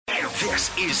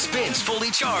This is Spins Fully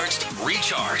Charged,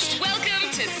 Recharged. Welcome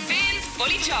to Spins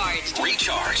Fully Charged,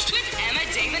 Recharged. with Emma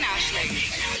Damon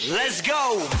Ashling. Let's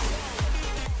go.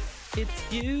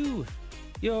 It's you.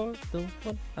 You're the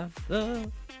one I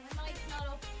love.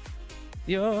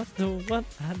 You're the one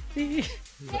I need.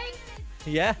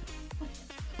 Yeah.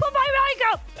 Put my mic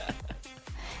up.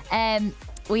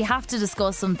 We have to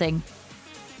discuss something.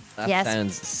 That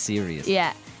sounds serious.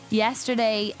 Yeah.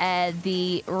 Yesterday,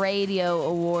 the Radio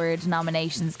Award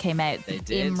nominations came out. They the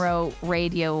did. IMRO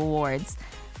Radio Awards.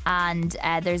 And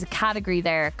there's a category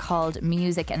there called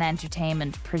Music and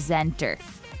Entertainment Presenter.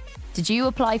 Did you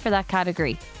apply for that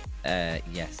category?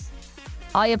 Yes.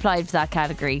 I applied for that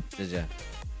category. Did you?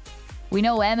 We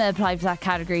know Emma applied for that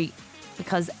category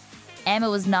because Emma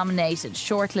was nominated,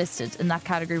 shortlisted in that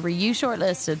category. Were you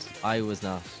shortlisted? I was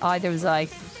not. Either was I.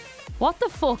 What the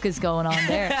fuck is going on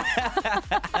there?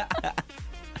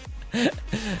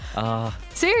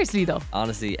 Seriously though.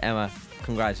 Honestly, Emma,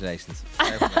 congratulations.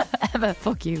 Emma,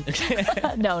 fuck you.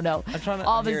 No. I'm trying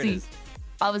to here it is.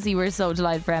 Obviously, we're so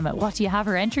delighted for Emma. What, do you have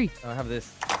her entry? I have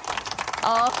this.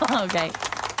 Oh, okay.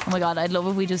 Oh my God, I'd love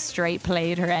if we just straight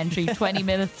played her entry. 20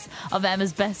 minutes of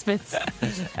Emma's best bits.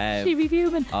 She'd be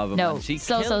fuming. Oh, but No, man, she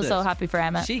so killed it. happy for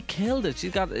Emma. She killed it.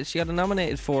 She got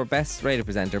nominated for Best Radio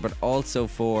Presenter, but also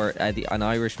for an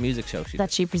Irish music show. That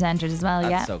she presented as well,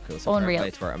 That's yeah. so cool. So Unreal. fair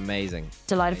play to her. Amazing.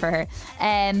 Delighted for her.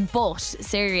 But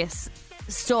serious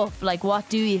stuff, like what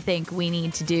do you think we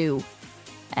need to do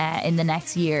in the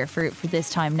next year for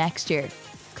this time next year?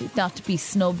 Not to be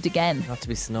snubbed again. Not to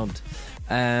be snubbed.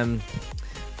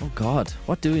 Oh God,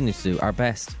 what do we need to do? Our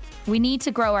best. We need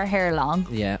to grow our hair long.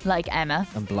 Yeah. Like Emma.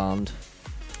 And blonde.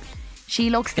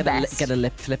 She looks the best. Get a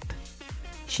lip flip.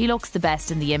 She looks the best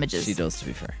in the images. She does, to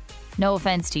be fair. No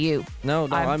offense to you. No,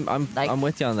 I'm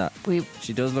with you on that.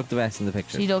 She does look the best in the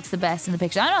picture. She looks the best in the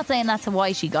picture. I'm not saying that's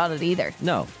why she got it either.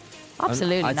 No.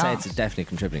 Absolutely I'd not. say it's a definitely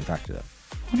contributing factor though.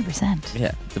 100%.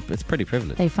 Yeah, it's pretty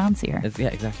privileged. They fancy her. Yeah,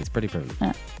 exactly. It's pretty privileged.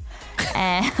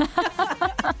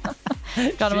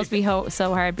 God, it must be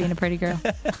so hard being a pretty girl.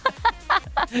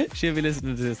 She'll be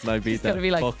listening to this and I'd be She's gonna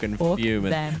be like, fucking fuck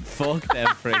fuming. them. Fuck them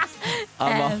pricks.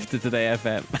 I'm off to Today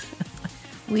FM.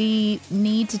 We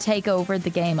need to take over the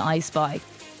game I Spy.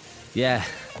 Yeah.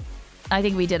 I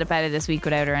think we did it better this week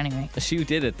without her anyway. She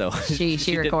did it though. She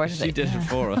recorded it. She did it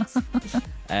for us.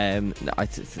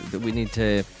 We need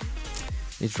to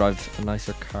drive a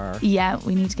nicer car. Yeah,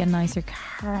 we need to get a nicer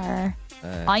car.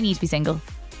 I need to be single.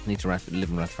 Need to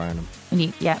live in Rathfarnham.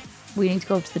 We need to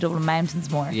go up to the Dublin Mountains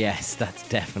more. Yes, that's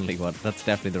definitely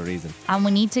the reason. And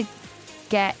we need to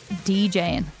get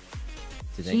DJing.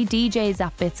 Do you She think? DJs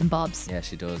at bits and bobs. Yeah,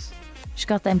 she does. She's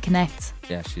got them connects.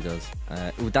 Yeah, she does.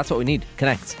 That's what we need.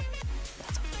 Connections.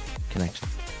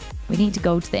 We need to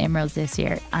go to the Emeralds this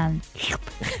year and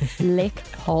lick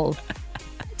hole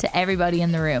to everybody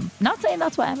in the room. Not saying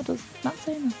that's what Emma does. Not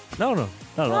saying that. No.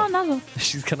 No.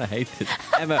 She's gonna hate this.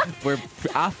 Emma, we're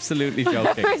absolutely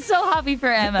joking. We're so happy for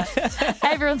Emma.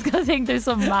 Everyone's gonna think there's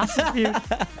some massive feud.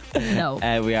 No,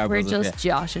 we are. we're brothers, just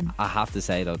joshing. I have to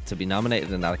say though, to be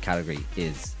nominated in that category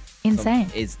is Insane.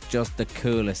 Is just the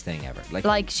coolest thing ever.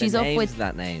 Like she's up with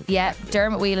that name. Yeah, Exactly.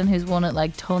 Dermot Whelan, who's won it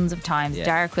like tons of times. Yeah.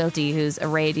 Dara Quilty, who's a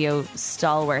radio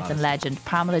stalwart and Honestly. legend.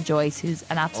 Pamela Joyce, who's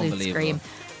an absolute Unbelievable. scream.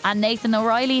 And Nathan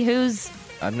O'Reilly, who's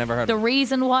I've never heard the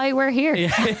reason why we're here. Yeah.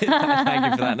 Thank you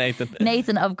for that, Nathan.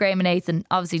 Nathan of Graham and Nathan,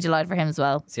 obviously delighted for him as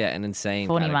well. So, yeah, an insane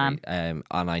Funny category.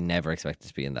 And I never expected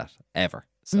to be in that ever.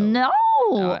 So No!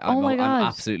 I'm my God. I'm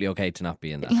absolutely okay to not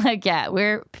be in that. Like, yeah,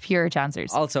 we're pure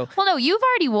chancers. Also, Well, no, you've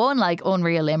already won like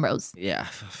Unreal Limros. yeah,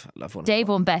 I love one. Dave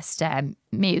won Best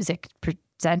Music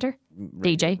Presenter,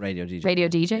 DJ. Radio DJ. Radio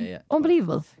DJ. Yeah.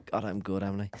 Unbelievable. God, I'm good,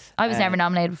 haven't I? I was never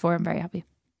nominated before. I'm very happy.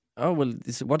 Oh well,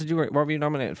 what were you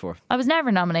nominated for? I was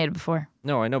never nominated before.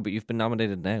 No, I know, but you've been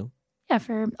nominated now.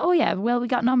 Yeah, well, we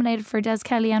got nominated for Des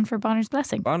Kelly and for Bonner's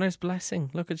Blessing. Bonner's Blessing.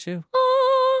 Look at you.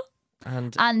 Oh.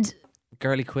 And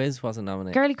Girly Quiz wasn't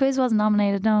nominated. Girly Quiz wasn't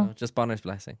nominated, no. No, just Bonner's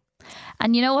Blessing.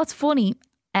 And you know what's funny?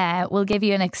 We'll give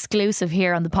you an exclusive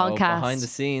here on the podcast. Behind the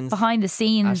scenes. Behind the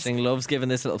scenes. Aisling loves giving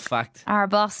this little fact. Our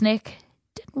boss, Nick,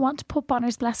 didn't want to put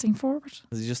Bonner's Blessing forward.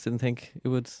 Because he just didn't think it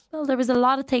would. Well, there was a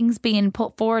lot of things being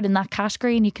put forward in that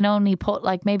category, and you can only put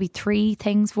like maybe 3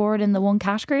 things forward in the one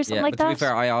category or something like but that. to be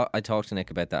fair, I talked to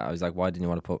Nick about that. I was like, why didn't you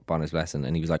want to put Bonner's Blessing?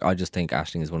 And he was like, I just think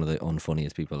Aisling is one of the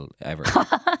unfunniest people ever.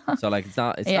 So like, it's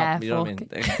not, Yeah, you know what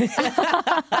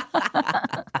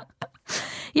I mean?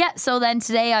 Yeah, so then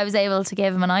today I was able to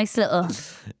give him a nice little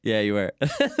Yeah, you were.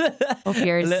 up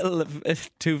yours. A little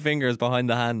 2 fingers behind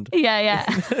the hand. Yeah.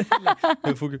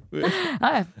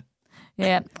 Oh,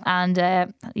 yeah,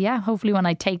 and hopefully when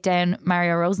I take down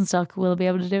Mario Rosenstock, we'll be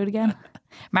able to do it again.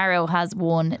 Mario has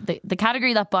won the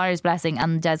category that Bonner's Blessing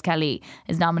and Des Kelly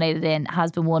is nominated in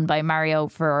has been won by Mario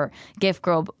for Gift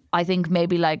Grub, I think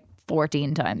maybe like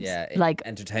 14 times. Yeah, like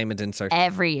entertainment insert.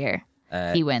 every year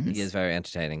he wins. He is very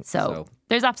entertaining. So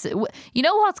there's absolutely, you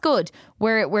know what's good?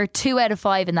 We're 2 out of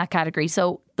 5 in that category.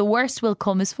 So the worst will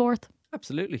come is 4th.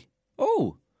 Absolutely.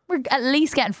 Oh, We're at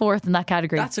least getting 4th in that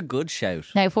category. that's a good shout.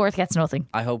 Now 4th gets nothing.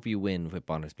 I hope you win with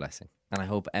Bonner's Blessing, and I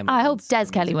hope Emma. I hope wins Des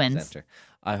for Kelly Music wins. Presenter.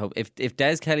 I hope if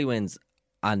Des Kelly wins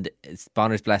and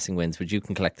Bonner's Blessing wins, which you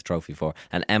can collect the trophy for,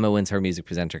 and Emma wins her music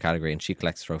presenter category and she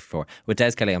collects the trophy for. With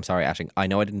Des Kelly, I'm sorry, Ashing, I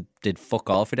know I did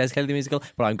fuck all for Des Kelly the musical,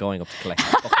 but I'm going up to collect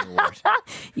the fucking award.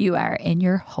 You are in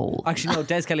your hole. Actually, no,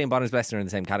 Des Kelly and Bonner's Blessing are in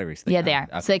the same category. So Yeah, they are.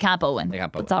 So they can't both win. They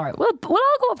can't both It's all right. We'll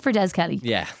all go up for Des Kelly.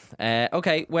 Yeah.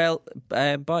 Okay. Well.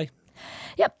 Bye.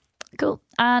 Yep. Cool.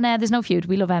 And there's no feud.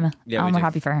 We love Emma. Yeah, and we we're do.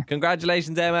 happy for her.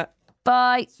 Congratulations, Emma.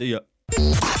 Bye. See ya.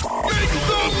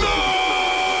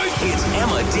 It's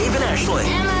Emma, Dave, and Ashling.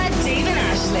 Emma, Dave, and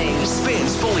Ashling.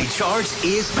 Spins Fully Charged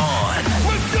is on.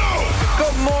 Let's go!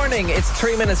 Good morning. It's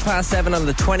 3 minutes past 7 on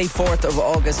the 24th of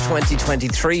August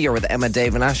 2023. You're with Emma,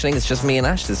 Dave, and Ashling. It's just me and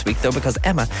Ash this week, though, because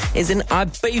Emma is in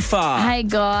Ibiza. Hi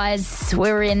guys,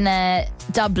 we're in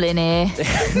Dublin here.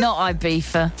 Not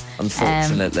Ibiza.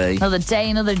 Unfortunately. Another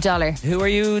day, another dollar. Who are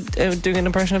you doing an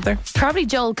impression of there? Probably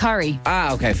Joel Curry.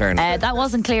 Ah, okay, fair enough. That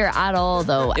wasn't clear at all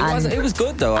though. It was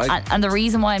good, though. And the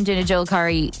reason why I'm doing a Joel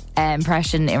Curry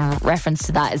impression in reference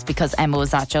to that is because Emma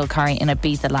was at Joel Curry in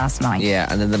Ibiza last night. Yeah,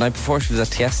 and then the night before she was at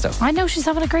Tiesto. I know, she's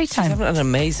having a great time. Having an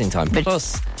amazing time.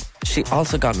 Plus, she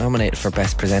also got nominated for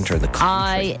Best Presenter in the country.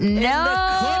 I know. In the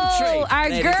country. Our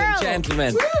Ladies girl. and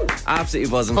gentlemen.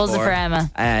 Absolutely buzzing Buzzing for for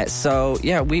Emma. So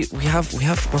yeah, we're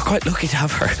quite lucky to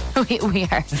have her. we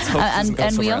are. And we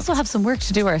somewhere also else. have some work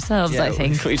to do ourselves, Yeah, I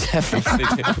think. we definitely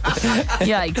do.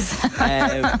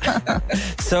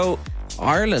 Yikes. So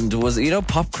Ireland was,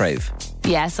 Pop Crave.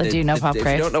 Yes, I do know Pop If you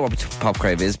Crave. don't know what Pop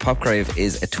Crave is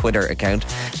a Twitter account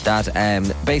that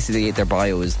basically their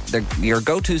bio is your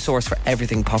go-to source for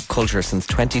everything pop culture since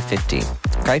 2015.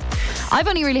 Okay? I've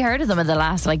only really heard of them in the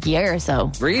last year or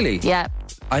so. Really? Yeah,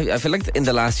 I feel like in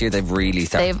the last year they've really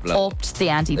started to they've blow. upped the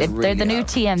ante. They They're really the new have.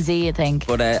 TMZ, I think.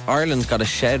 But Ireland got a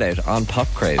shout out on Pop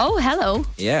Crave. Oh, hello.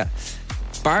 Yeah.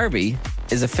 Barbie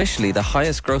is officially the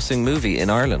highest grossing movie in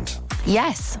Ireland.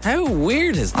 Yes. How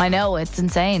weird is that? I know, it's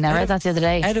insane. I read that the other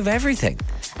day. Out of everything.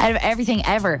 Out of everything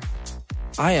ever.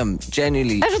 I am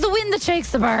genuinely... Out of the wind that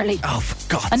shakes the barley. Oh,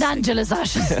 for God's And sake. Angela's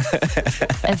ashes.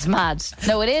 It's mad.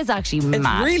 No, it is actually It's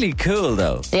mad. really cool,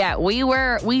 though. Yeah, we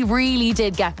really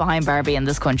did get behind Barbie in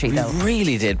this country, though.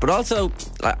 Really did. But also,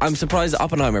 I'm surprised at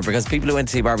Oppenheimer because people who went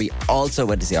to see Barbie also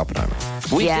went to see Oppenheimer.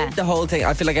 We Yeah. did the whole thing.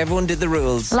 I feel like everyone did the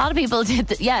rules. A lot of people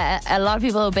did, a lot of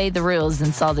people obeyed the rules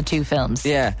and saw the two films.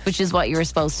 Yeah. Which is what you were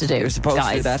supposed to do. You're supposed guys.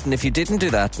 to do that. And if you didn't do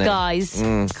that now... Guys,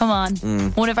 come on.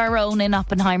 One of our own in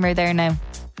Oppenheimer there now.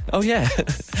 Oh, yeah.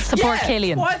 Support Yeah.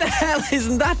 Killian. Why the hell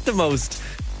isn't that the most...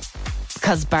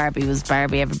 Because Barbie was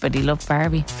Barbie. Everybody loved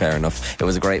Barbie. Fair enough. It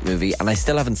was a great movie, and I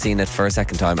still haven't seen it for a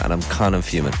second time, and I'm kind of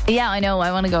fuming. Yeah, I know.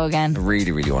 I want to go again.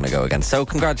 Really, really want to go again. So,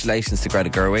 congratulations to Greta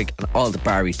Gerwig and all the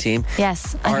Barbie team.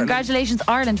 Yes. And Ireland. congratulations,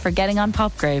 Ireland, for getting on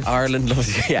Popgrave. Ireland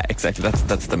loves you. Yeah, exactly.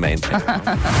 That's the main thing.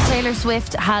 Taylor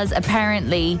Swift has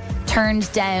apparently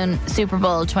turned down Super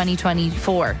Bowl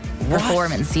 2024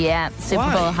 performance. Yeah, Super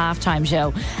Why? Bowl halftime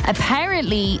show.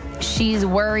 Apparently, she's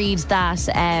worried that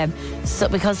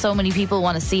because so many people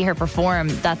want to see her perform,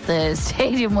 that the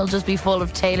stadium will just be full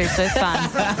of Taylor Swift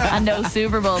fans and no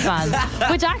Super Bowl fans.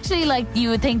 Which actually, you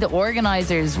would think the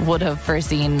organisers would have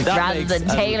foreseen, That rather makes than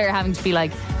Taylor having to be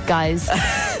like, guys,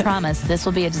 promise this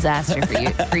will be a disaster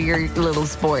for your little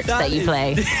sport that you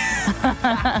play.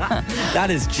 That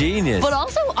is genius. But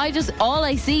also, all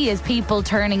I see is people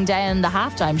turning down the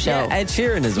halftime show. Yeah, Ed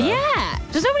Sheeran as well. Yeah.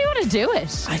 Does nobody want to do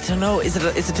it? I don't know. Is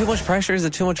it too much pressure? Is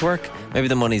it too much work? Maybe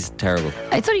the money's terrible.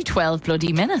 It's only 12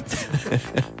 bloody minutes.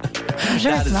 I'm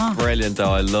sure That it's is not. brilliant,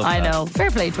 though. I love I that. know.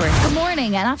 Fair play to her. Good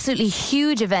morning. An absolutely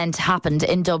huge event happened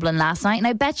in Dublin last night, and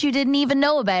I bet you didn't even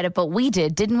know about it, but we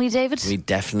did, didn't we, David? We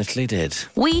definitely did.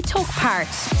 We took part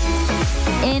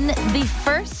in the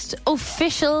first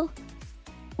official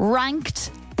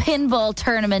ranked pinball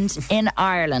tournament in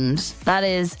Ireland. That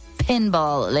is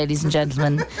pinball, ladies and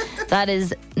gentlemen. That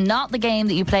is not the game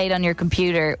that you played on your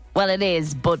computer. Well, it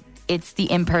is, but it's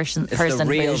the in-person It's the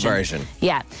real version.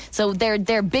 Yeah. So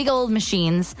they're big old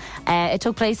machines. It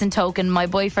took place in Token. My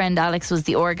boyfriend Alex was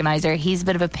the organizer. He's a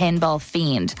bit of a pinball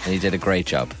fiend. And he did a great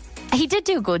job. He did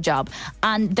do a good job.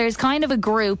 And there's kind of a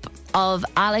group of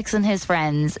Alex and his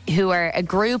friends who are a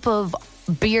group of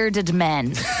bearded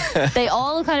men. They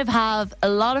all kind of have a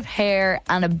lot of hair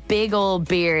and a big old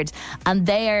beard, and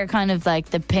they are kind of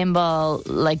like the pinball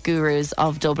like gurus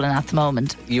of Dublin at the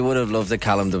moment. You would have loved it,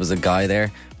 Callum. There was a guy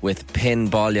there with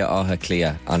Pinballia Áha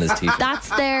Clia on his t-shirt.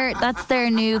 That's their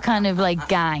new kind of like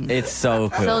gang. It's so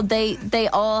cool. So they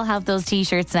all have those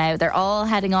t-shirts now. They're all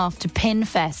heading off to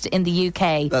Pinfest in the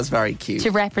UK. That's very cute. To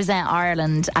represent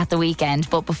Ireland at the weekend.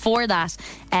 But before that,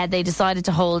 they decided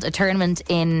to hold a tournament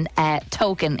in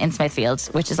Token in Smithfield,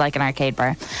 which is like an arcade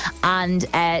bar. And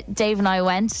Dave and I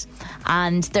went,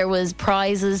 and there was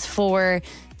prizes for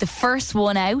the first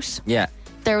one out. Yeah.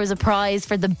 There was a prize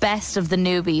for the best of the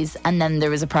newbies, and then there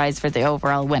was a prize for the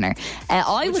overall winner.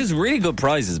 Which is really good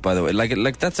prizes, by the way.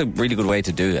 Like that's a really good way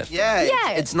to do it. Yeah.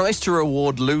 It's nice to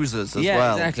reward losers as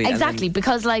well. Exactly.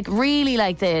 Because like really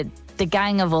like the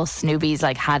gang of us newbies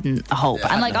like hadn't a hope.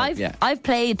 And like I've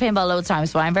played pinball loads of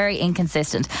times, but I'm very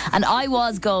inconsistent. And I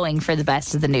was going for the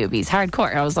best of the newbies,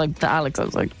 hardcore. I was like to Alex, I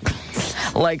was like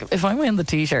if I win the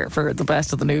t-shirt for the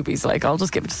best of the newbies, like I'll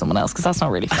just give it to someone else because that's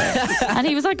not really fair. And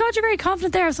he was like, God, you're very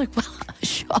confident there. I was like, well,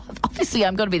 obviously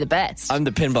I'm going to be the best. I'm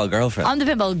the pinball girlfriend. I'm the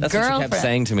pinball girlfriend. That's what she kept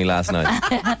saying to me last night.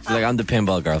 She's like, I'm the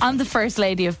pinball girlfriend. I'm the first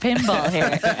lady of pinball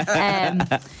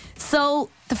here. So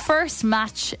the first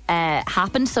match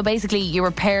happened. So basically you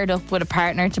were paired up with a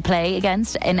partner to play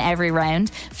against in every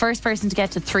round. First person to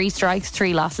get to 3 strikes,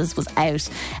 3 losses was out.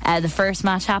 The first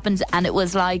match happened, and it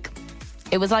was like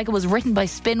it was written by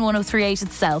Spin 1038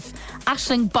 itself.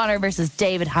 Aisling Bonner versus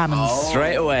David Hammonds.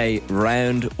 Straight away,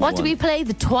 round What one. did we play?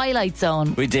 The Twilight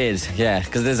Zone. We did, yeah,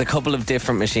 because there's a couple of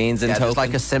different machines in Token. There's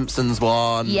like a Simpsons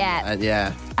one.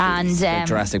 Yeah. And Like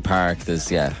Jurassic Park. There's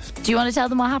do you want to tell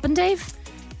them what happened, Dave?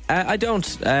 I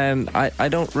don't. I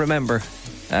don't remember.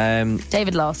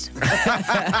 David lost.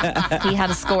 He had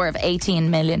a score of 18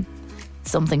 million.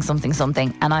 Something,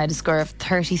 and I had a score of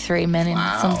 33 million.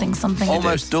 Something.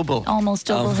 Almost double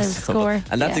his score.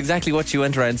 And that's exactly what she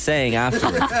went around saying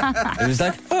afterwards. It was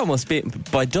like, almost beaten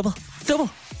by double.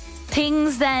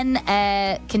 Things then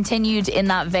continued in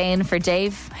that vein for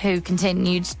Dave, who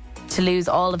continued to lose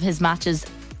all of his matches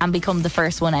and become the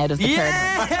first one out of the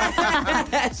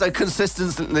tournament. So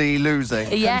consistently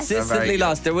losing. Yes. Consistently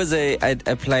lost. There was a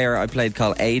player I played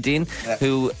called Aideen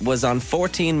who was on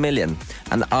 14 million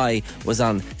and I was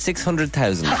on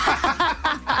 600,000.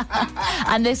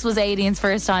 And this was Aideen's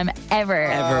first time ever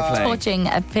playing. touching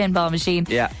a pinball machine.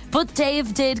 Yeah. But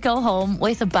Dave did go home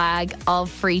with a bag of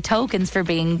free tokens for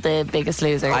being the biggest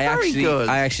loser. I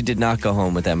actually did not go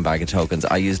home with them bag of tokens.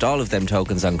 I used all of them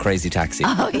tokens on Crazy Taxi.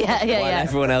 Oh, yeah. While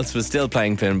everyone else was still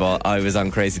playing pinball, I was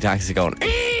on Crazy Taxi going,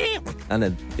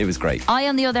 and it was great. I,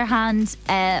 on the other hand,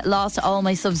 lost all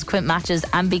my subsequent matches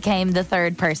and became the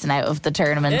third person out of the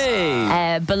tournament.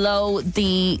 Hey. Below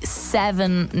the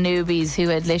 7 newbies who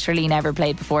had literally never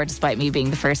played before, despite me being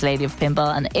the first lady of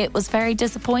pinball, and it was very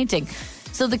disappointing.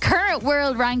 So the current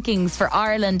world rankings for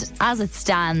Ireland as it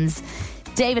stands,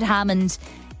 David Hammond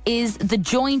is the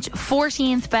joint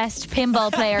 14th best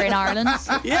pinball player in Ireland.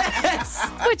 Yes!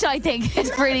 Which I think is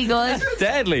pretty good.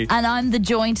 Deadly. And I'm the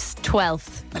joint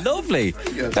 12th. Lovely.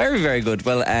 Very, very good.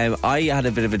 Well, I had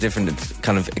a bit of a different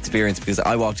kind of experience because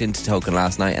I walked into Token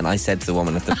last night and I said to the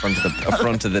woman at the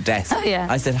front of the desk,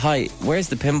 I said, hi, where's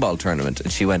the pinball tournament?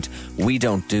 And she went, we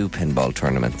don't do pinball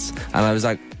tournaments. And I was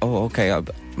like, oh, okay,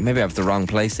 maybe I have the wrong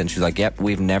place. And she was like, yep,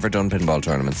 we've never done pinball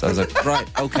tournaments. I was like, right,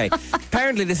 okay.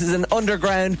 Apparently this is an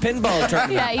underground pinball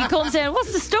tournament. Yeah, he comes in,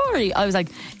 what's the story? I was like,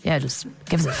 yeah, just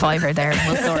give us a $5 there and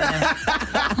we'll sort it out.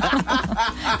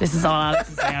 This is all Alex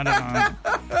is saying.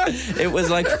 It was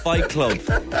like Fight Club.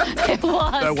 It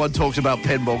was. No one talks about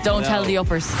pinball. Don't tell the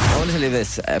uppers. I want to tell you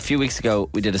this. A few weeks ago,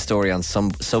 we did a story on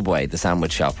Subway, the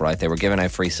sandwich shop, right? They were giving out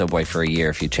free Subway for a year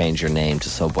if you change your name to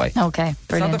Subway. Okay, It's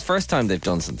brilliant. not the first time they've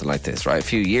done something like this, right? A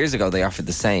few years ago, they offered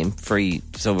the same free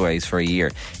Subways for a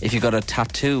year if you got a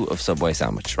tattoo of Subway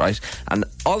sandwich, right? And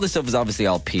all this stuff is obviously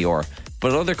all PR,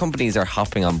 but other companies are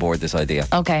hopping on board this idea.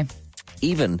 Okay.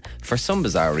 Even, for some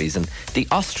bizarre reason, the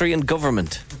Austrian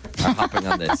government are hopping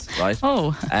on this, right?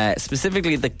 Oh.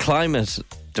 Specifically the climate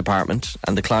department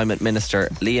and the climate minister,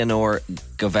 Leonor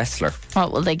Gewessler. Oh,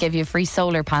 will they give you a free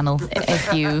solar panel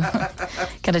if you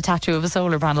get a tattoo of a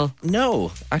solar panel?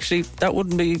 No, actually, that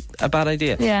wouldn't be a bad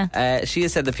idea. Yeah. She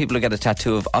has said that people who get a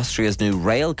tattoo of Austria's new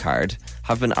rail card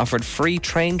have been offered free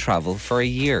train travel for a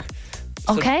year.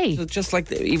 Okay. So just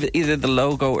like either the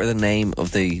logo or the name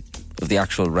of the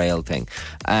actual rail thing.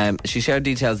 She shared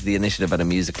details of the initiative at a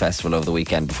music festival over the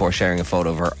weekend before sharing a photo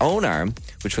of her own arm,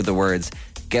 which were the words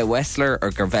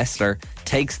Gewessler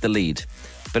takes the lead.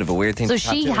 Bit of a weird thing. So to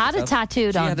she tattoo had it herself.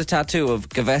 tattooed She on. had a tattoo of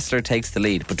Gavesler takes the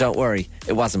lead, but don't worry,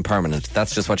 it wasn't permanent.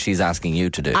 That's just what she's asking you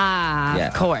to do.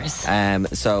 Of course.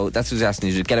 So that's what she's asking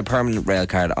you to do. Get a permanent rail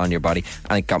card on your body,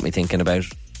 and it got me thinking about.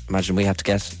 Imagine we have to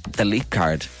get the leap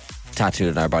card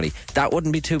tattooed on our body. That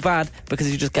wouldn't be too bad because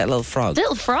you just get a little frog.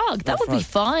 Little frog, that would be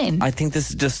fine. I think this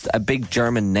is just a big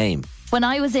German name. When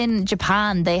I was in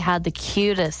Japan, they had the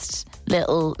cutest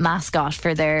little mascot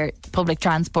for their public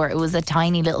transport. It was a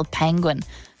tiny little penguin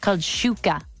called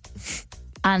Shuka.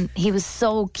 And he was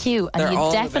so cute. And They're you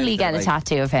all definitely about get a their,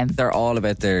 tattoo of him. They're all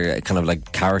about their kind of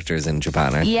like characters in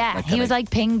Japan, aren't they? Yeah, That he kind was of- like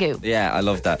Pingu. Yeah, I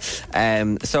love that.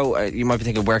 So you might be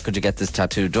thinking, where could you get this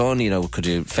tattoo done? You know, could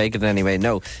you fake it in any way?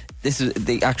 No, this is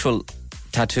the actual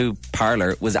tattoo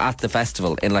parlour was at the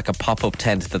festival in like a pop-up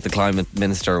tent that the climate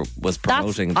minister was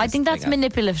promoting. I think that's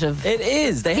manipulative. It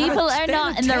is. People are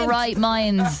not in their right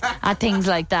minds at things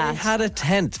like They that. had a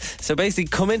tent. So basically,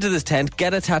 come into this tent,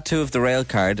 get a tattoo of the rail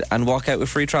card, and walk out with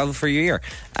free travel for your year.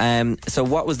 So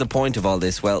what was the point of all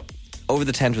this? Well, over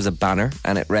the tent was a banner,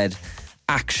 and it read,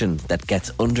 "Action that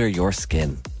gets under your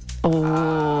skin."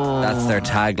 Oh. That's their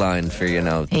tagline for,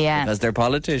 Yeah. because they're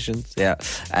politicians. Yeah.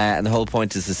 And the whole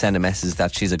point is to send a message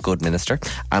that she's a good minister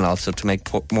and also to make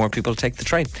more people take the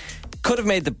train. Could have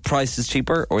made the prices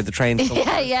cheaper or the train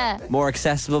Yeah. more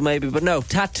accessible maybe, but no,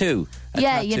 tattoo. A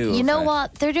Yeah, tattoo you of, know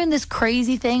what? They're doing this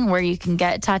crazy thing where you can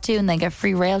get a tattoo and then get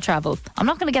free rail travel. I'm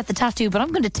not going to get the tattoo, but I'm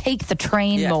going to take the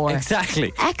train Yeah, more.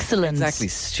 exactly. Excellent. Exactly.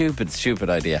 Stupid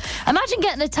idea. Imagine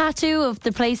getting a tattoo of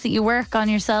the place that you work on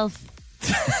yourself.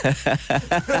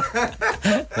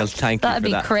 Well, thank you That'd for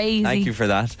be that. crazy. Thank you for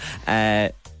that.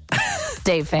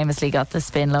 Dave famously got the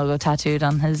Spin logo tattooed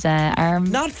on his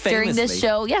arm Not during this famously.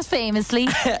 show. Yes, famously.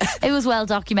 It was well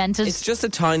documented. It's just a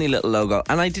tiny little logo,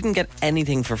 and I didn't get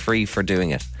anything for free for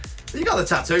doing it. You got the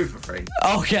tattoo for free.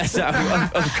 Oh, yes, of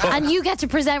course, And you get to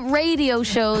present radio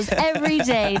shows every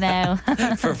day now.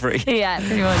 for free. Yeah,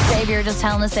 pretty much. Dave, you were just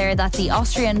telling us there that the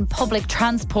Austrian public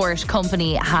transport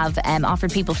company have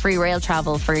offered people free rail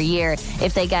travel for a year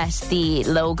if they get the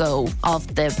logo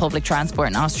of the public transport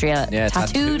in Austria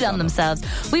tattooed on themselves.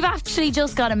 We've actually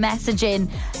just got a message in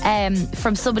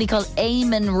from somebody called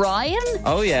Eamon Ryan.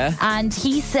 Oh, yeah. And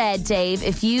he said, Dave,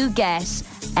 if you get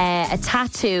a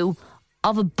tattoo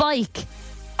of a bike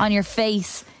on your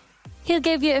face, he'll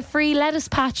give you a free lettuce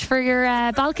patch for your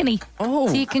balcony. Oh.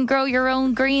 So you can grow your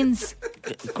own greens.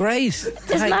 Great.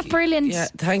 Isn't that brilliant? Yeah,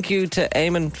 thank you to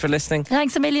Eamon for listening.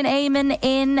 Thanks a million, Eamon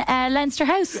in Leinster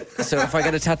House. So if I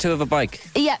get a tattoo of a bike,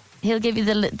 Yeah, he'll give you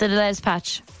the lettuce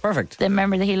patch. perfect.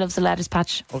 Remember that he loves the lettuce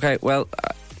patch. Okay, well,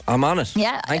 I'm on it.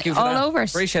 Yeah, thank you for all that. over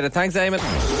it. Appreciate it. Thanks, Eamon.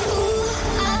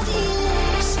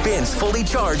 Spins fully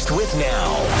charged with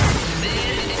now.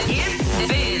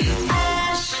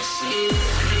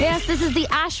 Yes, this is the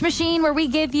Ais Machine, where we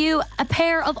give you a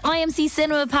pair of IMC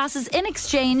cinema passes in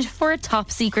exchange for a top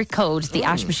secret code. The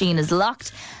Ais Machine is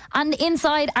locked, and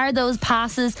inside are those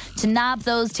passes. To nab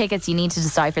those tickets, you need to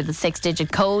decipher the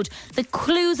 6-digit code, the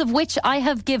clues of which I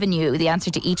have given you. The answer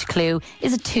to each clue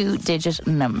is a 2-digit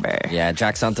number. Yeah,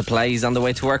 Jack's on to play. He's on the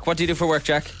way to work. What do you do for work,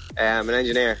 Jack? I'm an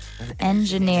engineer.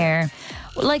 Engineer.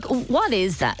 Like, what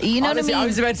is that? You know Honestly, what I I mean?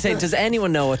 was about to say, does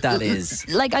anyone know what that is?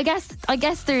 Like, I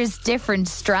guess there's different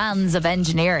strands of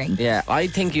engineering. Yeah, I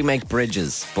think you make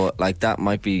bridges, but like that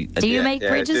might be. Do you make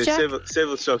bridges, Jack?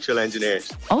 Civil structural engineers.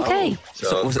 Okay.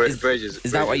 So, bridges.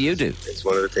 Is that what you do? It's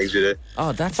one of the things we do.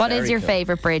 Oh, that's. What is very your cool.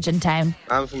 favourite bridge in town?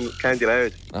 I'm from County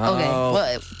Loud. Oh, Okay.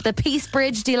 Well, the Peace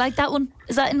Bridge, do you like that one?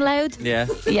 Is that in Loud? Yeah.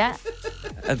 Yeah.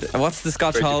 What's the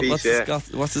Scotch Bridge of Hall?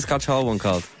 Peace, What's the Scotch Hall one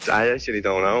called? I actually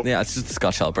don't know. Yeah, it's just the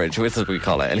Scotch Hall Bridge. That's what we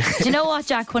call it. Do you know what,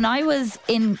 Jack? When I was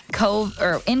in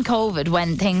COVID,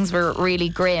 when things were really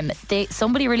grim,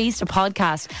 somebody released a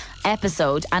podcast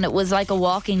episode, and it was like a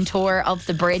walking tour of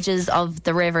the bridges of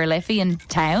the River Liffey in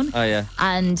town. Oh, yeah.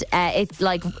 And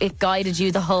it guided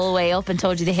you the whole way up and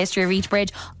told you the history of each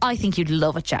bridge. I think you'd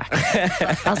love it, Jack.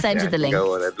 I'll send you the link.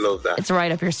 Go on, I'd love that. It's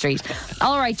right up your street.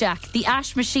 All right, Jack. The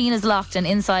Ais Machine is locked, and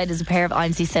inside is a pair of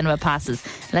IMC cinema passes.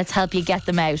 Let's help you get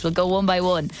them out. We'll go one by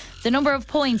one. The number of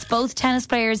points both tennis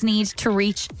players need to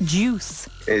reach juice.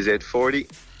 Is it 40?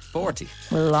 40.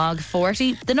 We'll log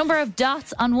 40. The number of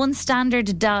dots on one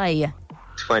standard die.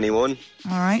 21.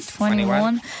 All right,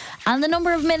 21. And the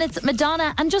number of minutes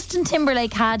Madonna and Justin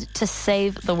Timberlake had to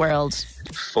save the world.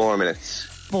 4 minutes.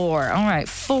 4. All right,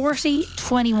 40,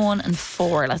 21 and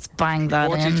 4. Let's bang that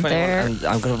 40, in 21, there. and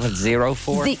I'm going to put 0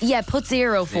 4. Yeah, put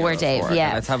 0 for Dave. 4.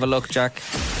 Yeah. Let's have a look, Jack.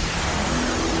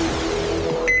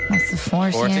 That's the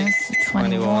 40, 40, yes.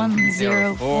 21,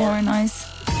 0, 4. Nice.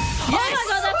 Oh my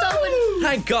God, that's open.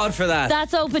 Thank God for that.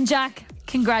 That's open, Jack.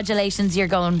 Congratulations, you're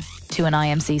going to an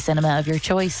IMC cinema of your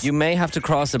choice. You may have to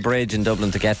cross a bridge in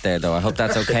Dublin to get there, though. I hope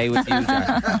that's okay with you,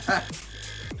 Jack.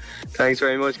 Thanks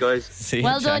very much, guys. See you,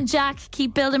 Well done, Jack.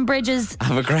 Keep building bridges.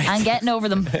 Have a great and getting over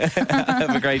them.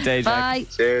 Have a great day, Jack. Bye.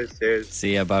 Cheers.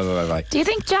 See ya. Bye. Do you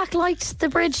think Jack liked the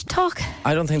bridge talk?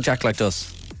 I don't think Jack liked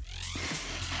us.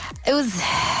 It was...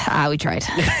 we tried.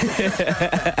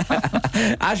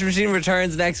 Ais Machine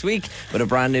returns next week with a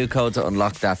brand new code to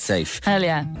unlock that safe. Hell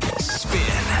yeah. Spin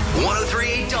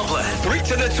 103 Dublin. 3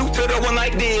 to the 2 to the 1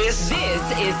 like this. This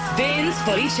is Spins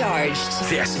Fully Charged.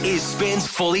 This is Spins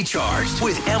Fully Charged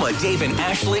with Emma, Dave, and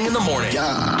Aisling in the morning.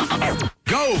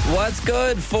 Go! What's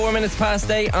good? 4 minutes past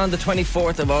 8 on the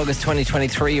 24th of August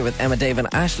 2023 with Emma, Dave, and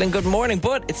Aisling. Good morning,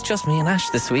 but it's just me and Ash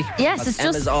this week. Yes, it's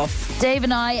Emma's just off. Dave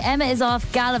and I. Emma is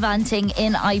off gallivanting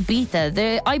in Ibiza.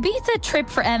 The Ibiza trip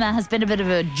for Emma has been a bit of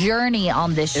a journey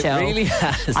on this show. It really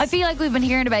has. I feel like we've been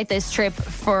hearing about this trip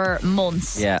for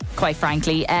months, Yeah. quite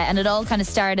frankly. And it all kind of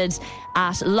started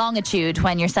at Longitude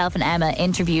when yourself and Emma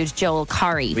interviewed Joel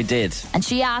Corry. We did. And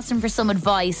she asked him for some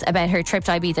advice about her trip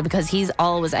to Ibiza because he's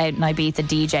always out in Ibiza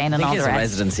DJing and I think all he the has a rest.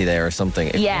 residency there or something.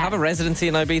 If Yeah. you have a residency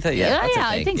in Ibiza? Yeah, that's a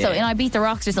I thing. think so. In Ibiza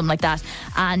Rocks or something like that.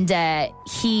 And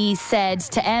he said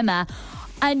to Emma,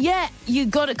 and yeah, you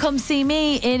got to come see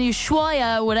me in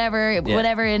Ushuaia,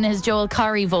 whatever in his Joel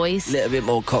Corry voice. A little bit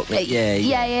more cockney.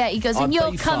 Yeah. He goes, and you're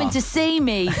Ibiza. coming to see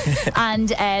me. And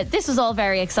this was all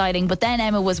very exciting. But then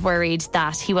Emma was worried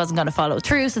that he wasn't going to follow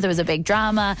through. So there was a big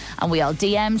drama. And we all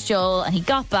DM'd Joel. And he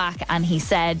got back and he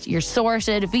said, you're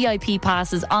sorted. VIP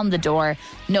passes on the door.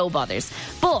 No bothers.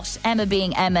 But Emma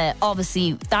being Emma,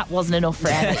 obviously that wasn't enough for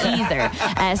Emma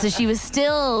either. So she was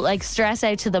still like stressed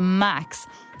out to the max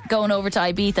going over to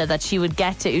Ibiza that she would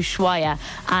get to Ushuaia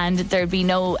and there'd be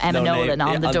no Emma Nolan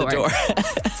on the door.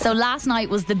 So last night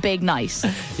was the big night.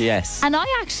 Yes. And I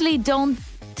actually don't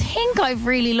think I've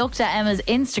really looked at Emma's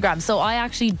Instagram, so I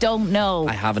actually don't know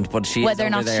I haven't, but she whether is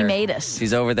or not over she there. made it.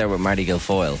 She's over there with Marty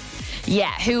Guilfoyle.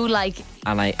 Yeah, who like...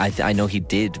 And I know he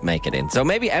did make it in. So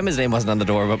maybe Emma's name wasn't on the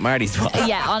door, but Marty's was.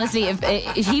 Yeah, honestly,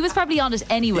 if he was probably on it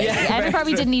anyway. Yeah, Emma very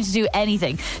probably true. didn't need to do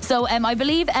anything. So I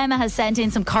believe Emma has sent in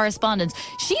some correspondence.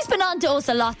 She's been on to us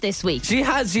a lot this week. She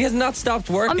has not stopped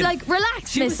working. I'm like,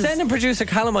 relax, She was missus. sending producer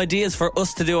Callum ideas for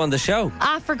us to do on the show.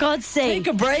 For God's sake.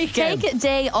 Take a break, Take Em. a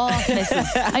day off, missus.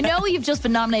 I know you've just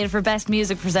been nominated for Best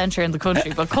Music Presenter in the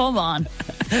country, but come on.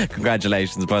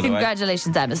 Congratulations, by the way.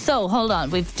 Congratulations, Emma. So, hold on.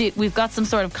 We've got some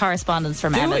sort of correspondence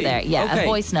from Do Emma we? there. Yeah, Okay. a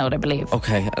voice note, I believe.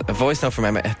 Okay, a voice note from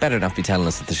Emma. Better not be telling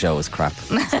us that the show is crap.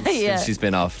 Yeah. Since she's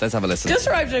been off. Let's have a listen. Just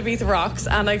arrived at Ibiza Rocks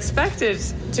and I expected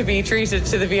to be treated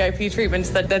to the VIP treatments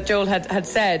that Joel had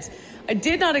said. I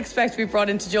did not expect to be brought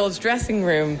into Joel's dressing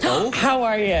room. How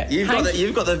are you? You've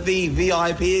got the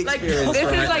VVIP like experience. this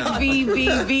right is like now.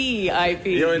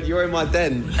 VVVIP. You're in my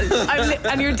den.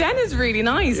 And your den is really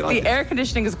nice. The air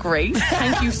conditioning is great.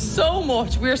 Thank you so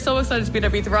much. We're so excited to be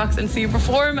at Ibiza Rocks and see you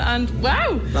perform. And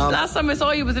wow, last time I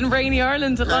saw you was in rainy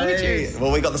Ireland at Longitude. Hey,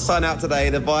 well, we got the sun out today.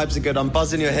 The vibes are good. I'm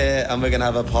buzzing your hair, and we're gonna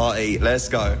have a party. Let's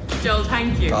go. Joel,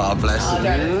 thank you. Oh, bless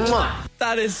you. Mwah.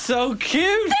 That is so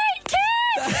cute.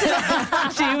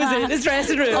 She was in his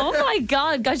dressing room. Oh my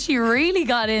God, she really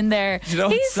got in there. You know,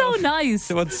 He's so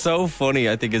nice. What's so funny,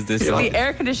 I think, is this song. The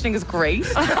air conditioning is great.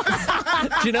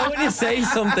 Do you know when you say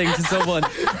something to someone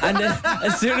and then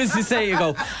as soon as you say it, you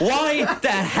go, why the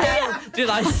hell did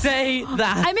I say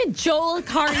that? I'm in Joel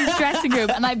Corry's dressing room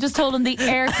and I've just told him the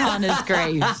aircon is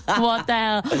great. What the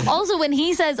hell? Also, when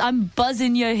he says I'm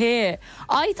buzzing your hair,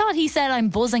 I thought he said I'm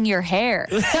buzzing your hair.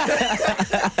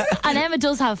 And Emma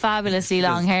does have fabulously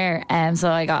long hair,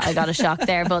 so I got a shock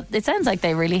there. But it sounds like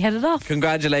they really hit it off.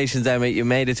 Congratulations, Emma. You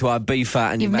made it to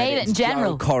Ibiza and You've you made it in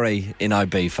general. Corrie in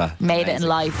Ibiza. Made it in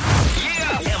life.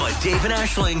 Emma, Dave, and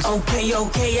Aisling's Okay,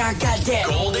 I got that.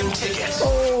 golden ticket.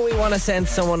 Oh, we want to send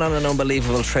someone on an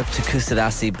unbelievable trip to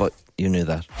Kusadasi, but you knew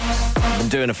that. I've been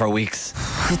doing it for weeks.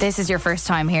 If this is your first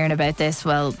time hearing about this,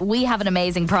 well, we have an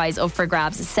amazing prize up for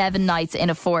grabs. 7 nights in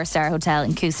a 4-star hotel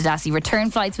in Kusadasi. Return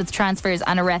flights with transfers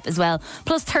and a rep as well.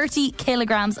 Plus 30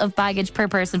 kilograms of baggage per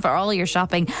person for all your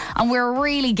shopping. And we're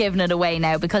really giving it away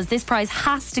now because this prize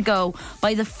has to go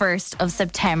by the 1st of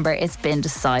September. It's been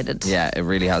decided. Yeah, it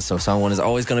really has. So song 1 is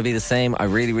always going to be the same. I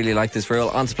really, really like this rule.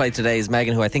 On to play today is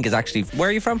Megan, who I think is actually... Where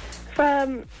are you from?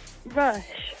 From Rush.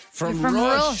 From You're from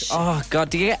Rush. Oh, God.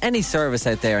 Do you get any service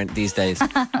out there these days?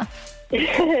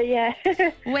 Yeah.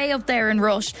 Way up there in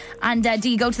Rush. And do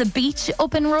you go to the beach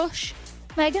up in Rush,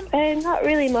 Megan? Not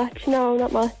really much. No,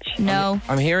 not much. No.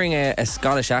 I'm hearing a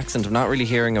Scottish accent. I'm not really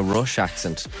hearing a Rush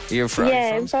accent. You're from, Yeah,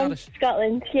 from I'm from Scottish?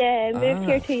 Scotland. Yeah, moved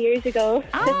here 2 years ago.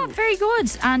 Ah, very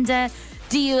good. And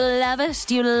do you love it?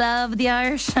 Do you love the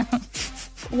Irish?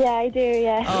 Yeah, I do,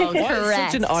 yeah. Oh, why is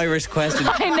such an Irish question?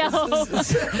 I know.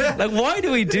 Like, why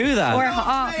do we do that?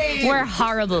 We're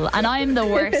horrible, and I'm the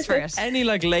worst for it. Any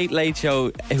like late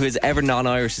show who is ever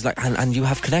non-Irish is like, and you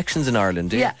have connections in Ireland,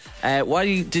 do you? Yeah.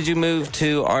 Why did you move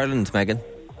to Ireland, Megan?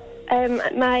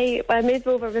 I moved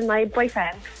over with my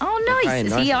boyfriend. Oh, nice. Okay,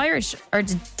 is nice. he Irish? Or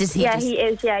does he Yeah, just... he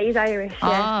is. Yeah, he's Irish.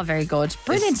 Yeah. Oh, very good.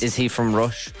 Brilliant. Is he from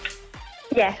Rush?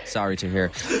 Yes. Sorry to hear.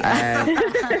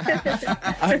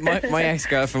 My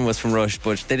ex-girlfriend was from Rush,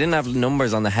 but they didn't have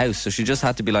numbers on the house, so she just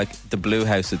had to be like the blue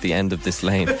house at the end of this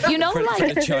lane. You know, for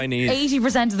like the Chinese.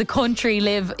 80% of the country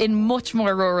live in much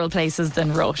more rural places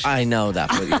than Rush. I know that,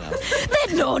 but you know. They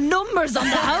had no numbers on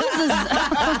the houses.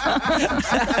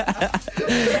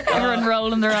 Everyone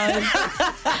rolling their eyes.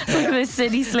 Look at this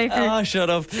city slicker. Oh, shut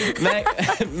up.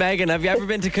 Megan, have you ever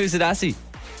been to Kusadasi?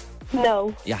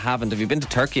 No. You haven't. Have you been to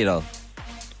Turkey at all?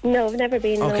 No, I've never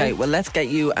been. Okay, No. well, let's get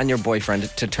you and your boyfriend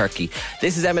to Turkey.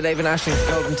 This is Emma, Dave and Ashley's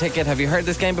Golden Ticket. Have you heard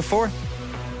this game before?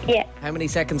 Yeah. How many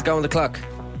seconds go on the clock?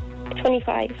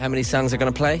 25. How many songs are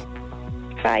going to play?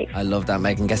 5. I love that.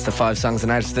 Megan gets the 5 songs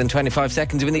and artists within 25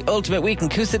 seconds. You win the ultimate week in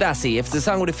Kusadasi. If it's a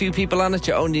song with a few people on it,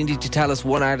 you only need to tell us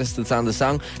one artist that's on the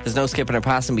song. There's no skipping or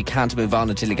passing. We can't move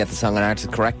on until you get the song and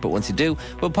artist correct. But once you do,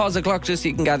 we'll pause the clock just so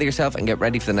you can gather yourself and get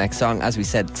ready for the next song. As we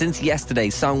said, since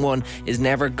yesterday, song 1 is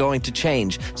never going to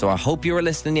change. So I hope you were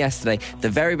listening yesterday. The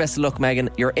very best of luck, Megan.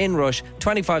 You're in Rush.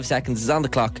 25 seconds is on the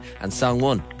clock. And song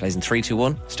 1 plays in 3, 2,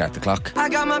 1. Start the clock. I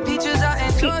got my peaches out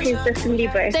in Peaches, Justin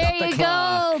Bieber. There you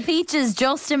go. Peaches,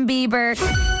 Justin Bieber.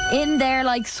 In there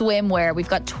like swimwear. We've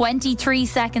got 23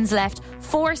 seconds left.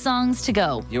 4 songs to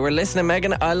go. You were listening,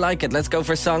 Megan. I like it. Let's go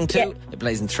for song 2. Yeah. It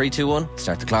plays in 3, 2, 1.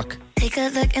 Start the clock. Take a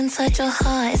look inside your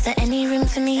heart. Is there any room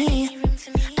for me?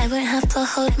 I won't have to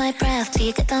hold my breath till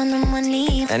you get down on one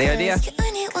knee. Any idea?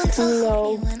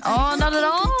 No. Oh, not at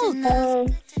all.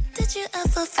 Did you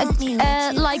ever feel me?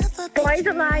 Like Boy's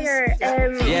a liar.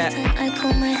 Yeah. I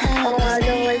pull my hair. Oh, I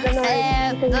know, I don't know.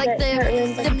 like the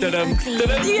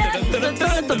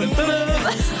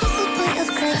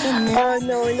Oh,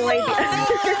 no idea.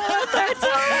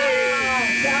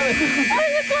 I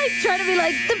was like trying to be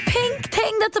like the pink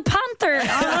thing that's a panther.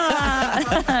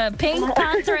 Pink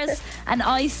Pantheress and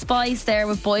Ice Spice there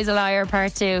with Boys a Liar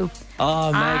Part 2.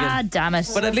 Oh, Megan. Damn it.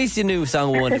 But at least you knew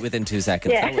song 1 within 2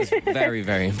 seconds. Yeah. That was very,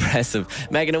 very impressive.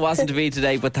 Megan, it wasn't to be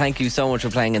today, but thank you so much for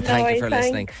playing and thank you for thanks.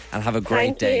 listening. And have a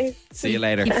great Thank day. you. See you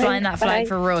later. Keep flying that flag Bye.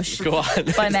 for Rush. Go on.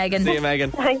 Bye, Megan. See you, Megan.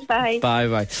 Thanks, bye.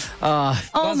 Bye. Oh,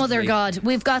 wasn't Mother me. God.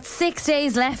 We've got 6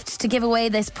 days left to give away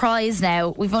this prize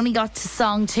now. We've only got to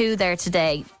song 2 there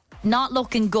today. Not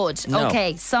looking good. No.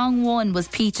 Okay, song 1 was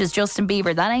Peaches, Justin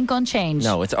Bieber. That ain't gonna change.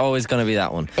 No, it's always going to be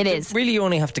that one. It is. Really, you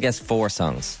only have to guess 4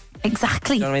 songs.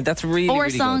 Exactly. You know what I mean? That's really, 4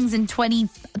 really songs good. in 20,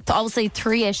 I'll say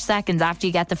 3-ish seconds after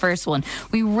you get the first one.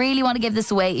 We really want to give this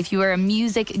away. If you are a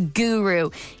music guru,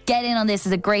 get in on this.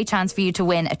 It's a great chance for you to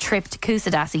win a trip to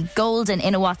Kusadasi. Golden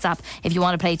in a WhatsApp if you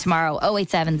want to play tomorrow.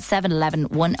 087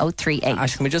 711 1038.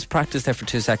 Ash, can we just practice there for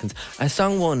 2 seconds?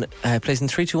 Song 1 plays in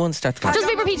 3, 2, 1. Start the clock. Just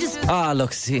Bieber Peaches. Ah,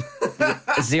 look, see,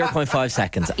 0.5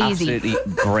 seconds. Easy. Absolutely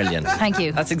brilliant. Thank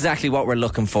you. That's exactly what we're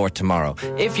looking for tomorrow.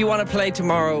 If you want to play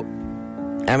tomorrow,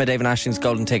 Emma, Dave and Ashley's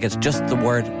Golden Tickets, just the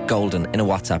word golden in a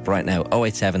WhatsApp right now.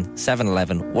 087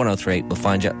 711 1038. We'll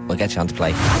find you. We'll get you on to play.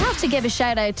 I have to give a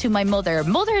shout out to my mother.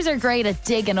 Mothers are great at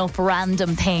digging up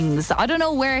random things. I don't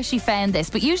know where she found this,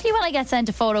 but usually when I get sent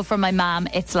a photo from my mum,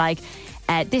 it's like,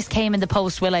 this came in the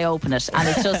post, will I open it? And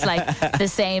it's just like the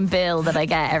same bill that I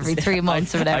get every 3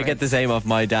 months or whatever. I get the same off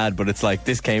my dad, but it's like,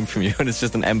 this came from you, and it's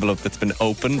just an envelope that's been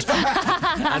opened.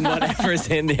 And whatever's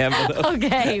in the envelope.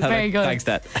 Okay, very good. Thanks,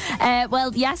 Dad.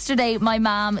 Well, yesterday my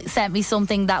mum sent me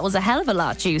something that was a hell of a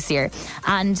lot juicier,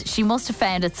 and she must have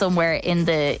found it somewhere in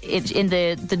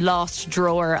the lost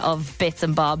drawer of bits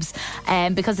and bobs,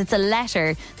 because it's a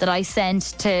letter that I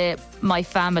sent to my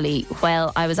family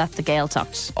while I was at the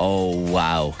Gaeltacht. Oh,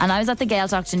 wow. And I was at the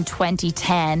Gaeltacht in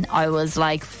 2010. I was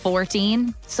like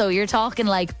 14. So you're talking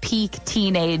like peak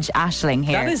teenage Aisling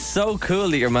here. That is so cool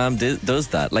that your mum does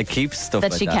that. Like, keeps stuff That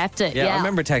like she that. kept it, Yeah, yeah. I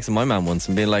remember texting my mum once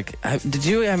and being like, did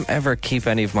you ever keep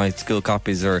any of my school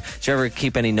copies, or did you ever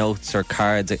keep any notes or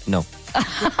cards? No.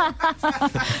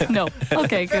 No.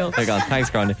 Okay, cool. Hang on. Thanks,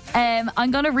 Grania. I'm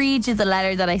going to read you the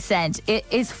letter that I sent. It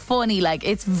is funny. Like,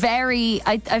 it's very,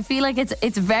 I feel like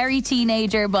it's very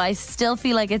teenager, but I still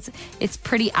feel like it's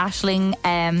pretty Aisling.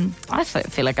 I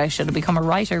feel like I should have become a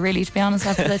writer, really, to be honest,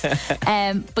 after this.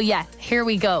 But yeah, here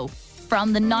we go.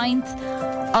 From the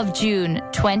 9th of June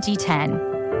 2010,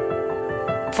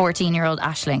 14-year-old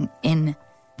Aisling in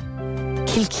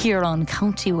Kilkieran,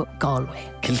 County Galway.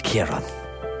 Kilkieran.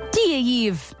 Dia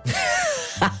Eve.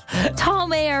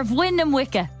 Tom Ayer of Wyndham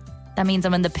Wicca. That means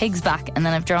I'm in the pig's back, and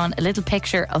then I've drawn a little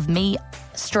picture of me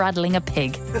straddling a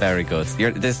pig. Very good.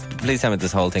 Please tell me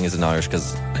this whole thing isn't Irish,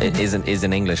 because it is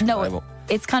in English. No,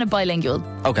 it's kind of bilingual.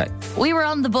 Okay. We were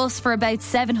on the bus for about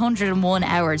 701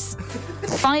 hours.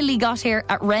 Finally got here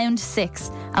at round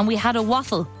 6, and we had a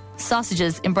waffle.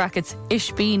 Sausages, in brackets,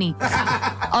 ish beanie.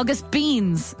 August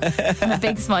beans. And a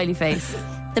big smiley face.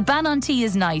 The Bannon tea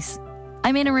is nice.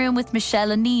 I'm in a room with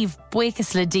Michelle and Niamh.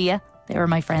 Buicas le dia. They were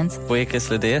my friends. Buicas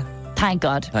le dia? Thank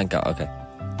God. Thank God, okay.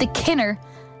 The Kinner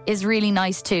is really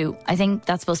nice too. I think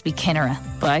that's supposed to be Kinnera,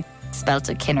 but I spelt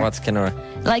it Kinner. What's Kinnera?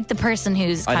 Like the person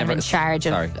who's kind of in charge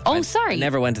of... Sorry. I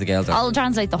never went to the Gaeltacht. I'll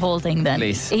translate the whole thing then.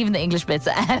 Please. Even the English bits.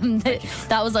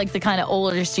 That was like the kind of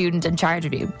older student in charge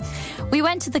of you. We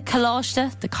went to the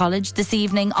Gaeltacht, the college, this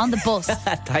evening on the bus.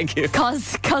 Thank you.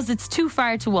 Because it's too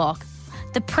far to walk.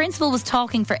 The principal was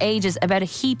talking for ages about a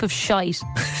heap of shite.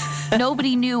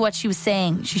 Nobody knew what she was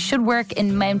saying. She should work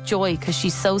in Mountjoy because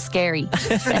she's so scary.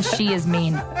 And she is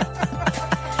mean.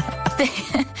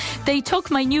 They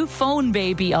took my new phone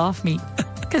baby off me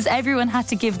because everyone had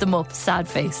to give them up. Sad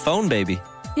face. Phone baby?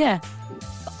 Yeah.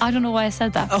 I don't know why I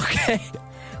said that. Okay.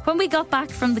 When we got back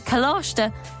from the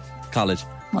Gaeltacht... College.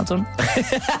 Well done.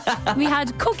 We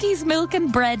had cookies, milk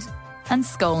and bread and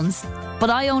scones. But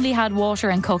I only had water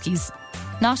and cookies.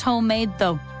 Not homemade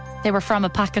though. They were from a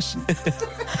packet.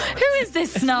 Who is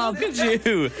this snob? Look at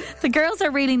you. The girls are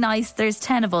really nice. There's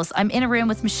 10 of us. I'm in a room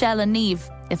with Michelle and Niamh,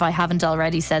 if I haven't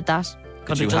already said that.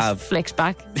 Could you have just have. flicked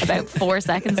back about 4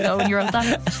 seconds ago when you wrote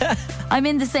that. I'm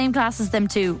in the same class as them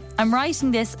too. I'm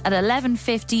writing this at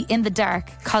 11:50 in the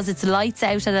dark because it's lights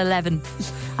out at 11.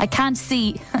 I can't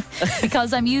see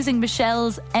because I'm using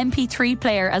Michelle's MP3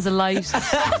 player as a light.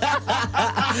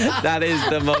 That is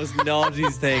the most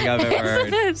naughtiest thing I've ever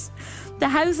heard. Isn't it? The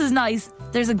house is nice.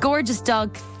 There's a gorgeous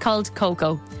dog called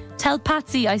Coco. Tell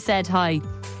Patsy I said hi.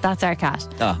 That's our cat.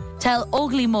 Oh. Tell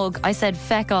Ugly Mug I said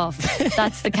feck off.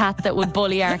 That's the cat that would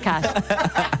bully our cat.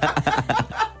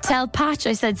 Tell Patch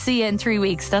I said see you in 3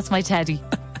 weeks. That's my teddy.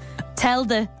 Tell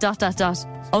the ...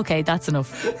 Okay, that's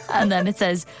enough. And then it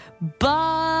says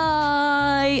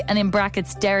bye, and in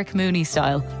brackets Derek Mooney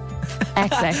style.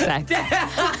 XXX. Do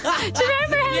you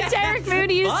remember how Derek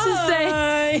Mooney used to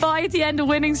say bye at the end of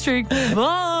winning streak?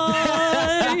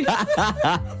 Bye.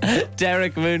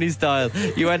 Derek Mooney style.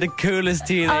 You had the coolest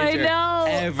teenager I know.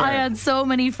 ever. I had so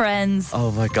many friends.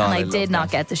 Oh my God. And I did not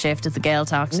get the shift at the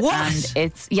Gaeltacht. What?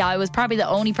 And I was probably the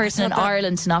only person in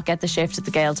Ireland to not get the shift at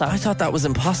the Gaeltacht. I thought that was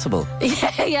impossible.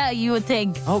 Yeah, you would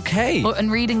think. Okay. But in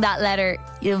reading that letter,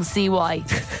 you'll see why.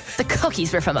 The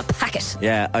cookies were from a packet.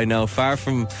 Yeah, I know. Far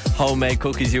from homemade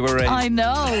cookies you were raised. I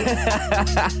know.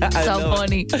 So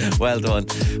funny. Well done.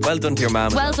 Well done to your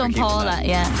mum. Well done, Paula.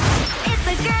 Yeah. It's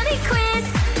the girly quiz.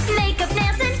 Makeup,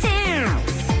 nails, and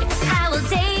tips. How will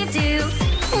Dave do?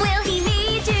 Will he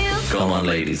need you? Come on,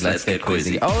 ladies, let's get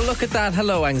quizzy. Oh, look at that.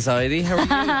 Hello, anxiety. How are you?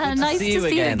 Good Nice to see you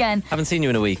again. Haven't seen you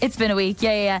in a week. It's been a week,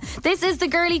 yeah. This is the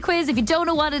Girly Quiz. If you don't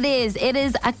know what it is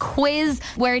a quiz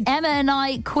where Emma and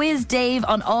I quiz Dave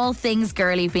on all things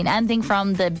girly. Being anything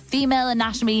from the female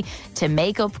anatomy to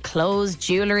makeup, clothes,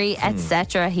 jewellery,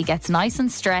 etc. He gets nice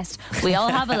and stressed. We all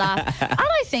have a laugh. And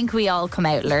I think we all come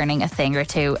out learning a thing or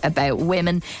two about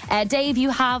women. Dave, you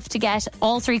have to get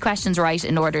all 3 questions right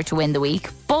in order to win the week.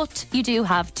 But you do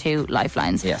have 2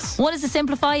 lifelines. Yes. One is a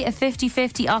simplify, a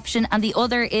 50-50 option, and the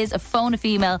other is a phone a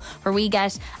female, where we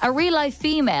get a real life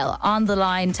female on the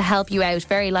line to help you out,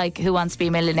 very like Who Wants to Be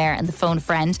a Millionaire and the phone a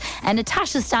friend. And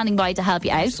Natasha's standing by to help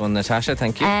you out. One, Natasha,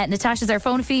 thank you. Natasha's our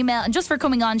phone a female, and just for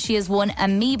coming on, she has won a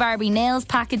Me Barbie nails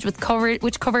package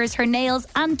which covers her nails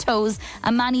and toes,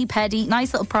 a mani-pedi.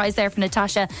 Nice little prize there for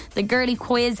Natasha. The Girly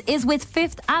Quiz is with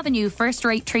Fifth Avenue,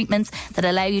 first-rate treatments that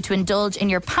allow you to indulge in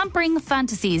your pampering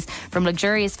fantasies. From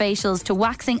luxurious facials to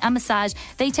waxing and massage,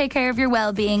 they take care of your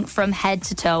well-being from head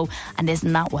to toe. And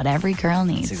isn't that what every girl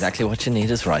needs? That's exactly what you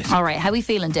need is right. All right, how are we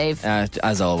feeling, Dave?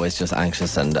 As always, just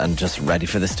anxious and just ready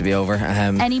for this to be over.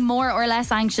 Any more or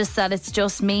less anxious that it's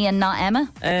just me and not Emma?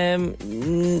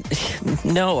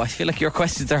 No, I feel like your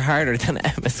questions are harder than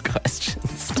Emma's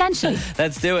questions. Potentially.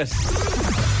 Let's do it.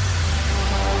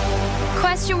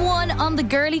 Question 1 on the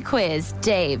Girly Quiz,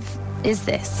 Dave, is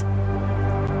this: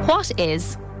 what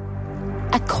is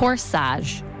a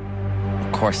corsage?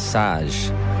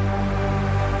 Corsage.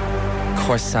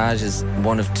 Corsage is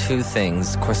one of 2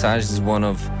 things. Corsage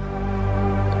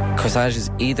is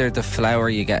either the flower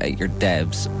you get at your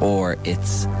Debs, or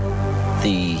it's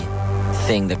the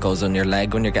thing that goes on your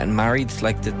leg when you're getting married,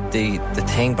 like the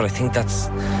thing, but I think that's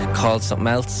called something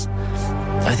else.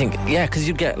 I think, yeah, because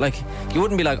you'd get like, you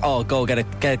wouldn't be like, oh, go get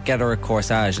her a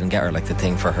corsage and get her like the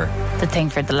thing for her. The thing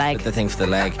for the leg. The thing for the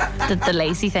leg. The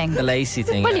lacy thing. The lacy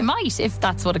thing. Well, yeah. you might if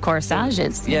that's what a corsage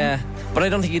is. Yeah, but I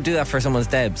don't think you'd do that for someone's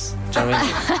Debs. Do you know what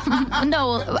I mean?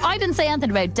 No, I didn't say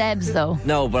anything about Debs though.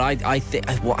 No, but I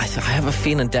have a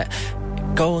feeling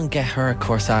go and get her a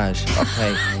corsage,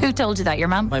 okay? Who told you that? Your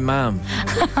mum? My mum.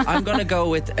 I'm going to go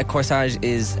with a corsage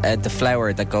is the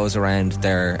flower that goes around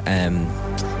their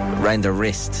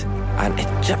wrist. And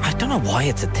I don't know why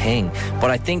it's a thing, but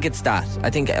I think it's that. I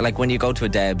think like when you go to a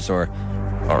Debs or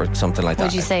something like that.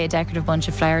 Would you say a decorative bunch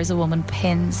of flowers a woman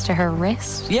pins to her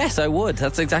wrist? Yes, I would.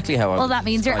 That's exactly how I would. Well, that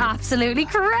means you're absolutely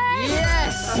correct.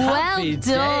 Yes! Well Happy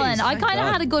done. days, I thank kind of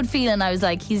God. had a good feeling. I was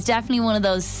like, he's definitely one of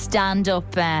those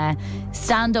stand-up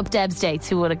Debs dates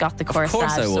who would have got the corsage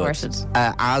course I would. sorted.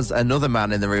 As another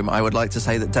man in the room, I would like to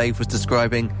say that Dave was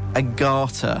describing a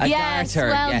garter. Yes, garter,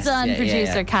 well yes, done, yeah,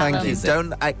 producer Callum. Thank you.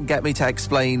 Don't get me to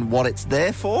explain what it's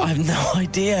there for. I have no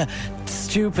idea.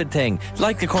 Stupid thing.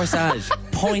 Like the corsage.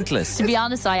 Pointless. To be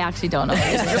honest, I actually don't know.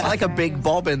 It's just like a big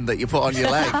bobbin that you put on your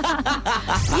leg. Yeah,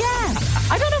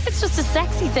 I don't know if it's just a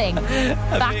sexy thing.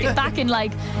 Back in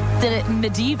like the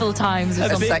medieval times or A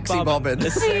something. sexy bobbin.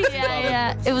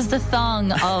 Yeah. It was the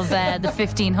thong of the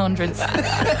 1500s.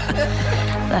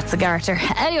 That's a garter.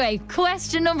 Anyway,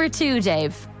 question number 2,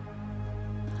 Dave.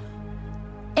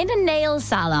 In a nail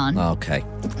salon, Okay,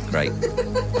 great.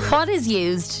 what is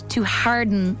used to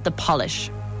harden the polish?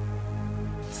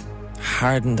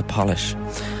 Harden the polish.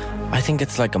 I think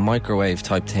it's like a microwave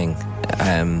type thing.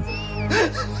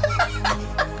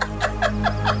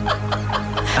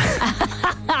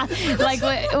 Like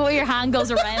where your hand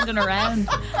goes around and around.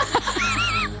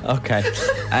 Okay.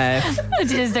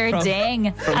 Is there a ding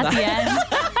at the end?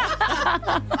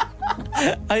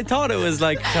 I thought it was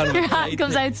like kind of Your hand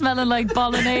comes out smelling like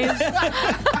bolognese.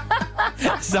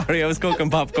 Sorry, I was cooking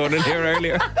popcorn in here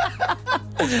earlier.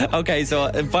 Okay,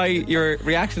 so by your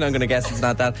reaction, I'm going to guess it's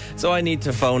not that. So I need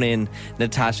to phone in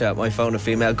Natasha, my phone a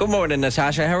female. Good morning,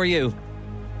 Natasha. How are you?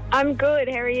 I'm good.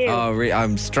 How are you? Oh,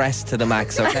 I'm stressed to the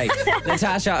max. Okay,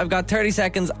 Natasha, I've got 30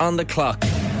 seconds on the clock.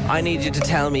 I need you to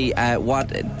tell me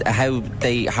how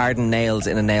they harden nails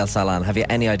in a nail salon. Have you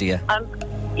any idea?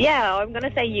 Yeah, I'm going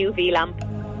to say UV lamp.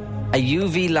 A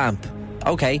UV lamp.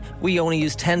 Okay, we only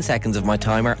use 10 seconds of my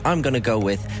timer. I'm going to go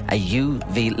with a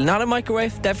UV... Not a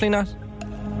microwave? Definitely not?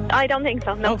 I don't think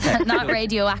so, no. Okay. Not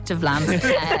radioactive lamp.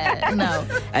 No.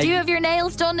 Do you have your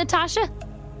nails done, Natasha?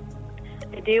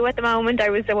 I do at the moment. I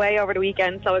was away over the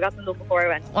weekend, so I got them done before I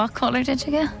went. What colour did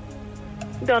you get?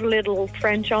 Got a little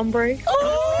French ombre.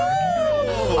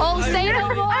 Oh, say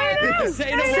no more.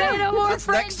 Say no Say no more. That's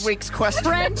next week's question.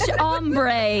 French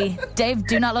ombre. Dave,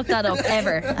 do not look that up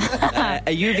ever.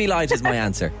 A UV light is my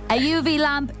answer. A UV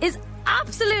lamp is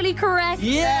absolutely correct.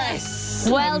 Yes!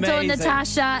 Well done, Amazing.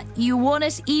 Natasha. You won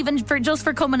it even for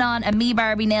coming on a Me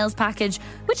Barbie Nails package,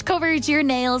 which covers your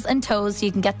nails and toes, so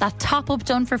you can get that top up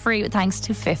done for free thanks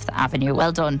to Fifth Avenue.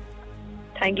 Well done.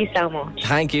 Thank you so much.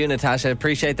 Thank you, Natasha.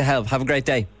 Appreciate the help. Have a great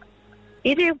day.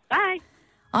 You too. Bye.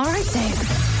 All right, Dave.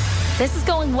 This is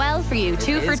going well for you.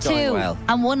 2 for is 2. going well.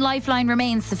 And one lifeline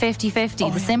remains, the 50-50, the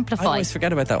I simplify. always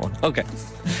forget about that one. Okay.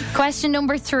 Question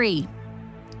number 3.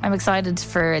 I'm excited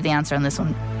for the answer on this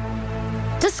one.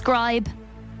 Describe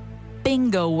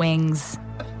bingo wings.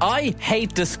 I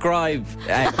hate describe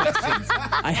questions.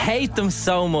 I hate them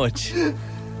so much.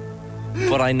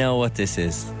 But I know what this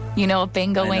is. You know what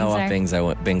bingo I wings know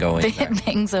what are? bingo wings are.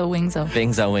 Bingzo wingzo.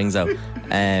 Bingzo wingzo.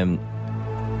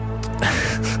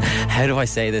 How do I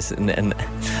say this?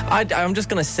 I'm just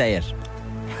going to say it.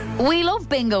 We love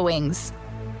bingo wings.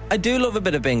 I do love a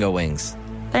bit of bingo wings.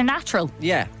 They're natural.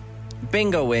 Yeah.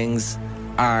 Bingo wings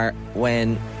are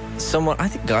when someone, I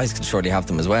think guys could surely have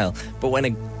them as well, but when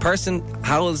a person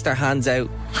howls their hands out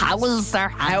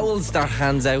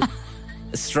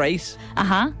straight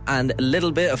and a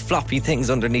little bit of floppy things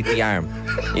underneath the arm.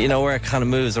 You know, where it kind of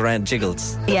moves around,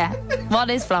 jiggles. Yeah. What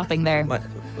is flopping there?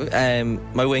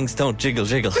 My wings don't jiggle.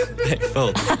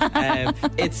 Full.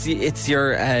 It's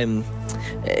your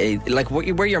like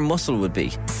where your muscle would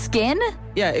be. Skin?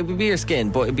 Yeah, it would be your skin,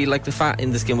 but it'd be like the fat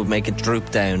in the skin would make it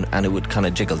droop down, and it would kind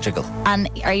of jiggle. And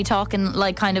are you talking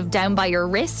like kind of down by your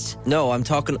wrist? No, I'm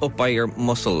talking up by your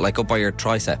muscle, like up by your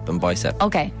tricep and bicep.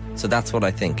 Okay. So that's what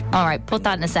I think. All right, put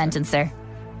that in a sentence there.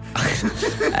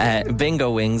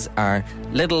 Bingo wings are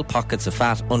little pockets of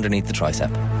fat underneath the tricep.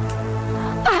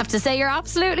 I have to say you're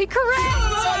absolutely correct.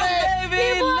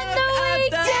 You won the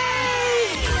weekday.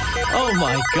 Oh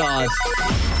my God.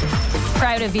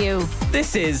 Proud of you.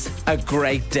 This is a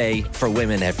great day for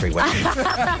women everywhere.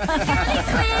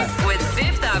 With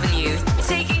Fifth Avenue,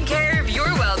 taking care of your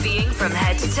well-being from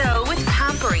head to toe with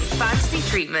pampering fantasy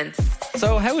treatments.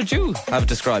 So how would you have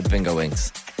described bingo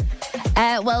wings?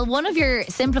 Well, one of your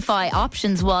simplify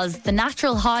options was the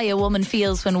natural high a woman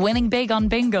feels when winning big on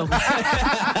bingo.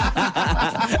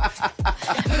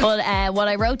 But what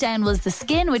I wrote down was the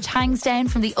skin which hangs down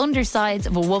from the undersides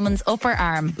of a woman's upper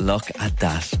arm. Look at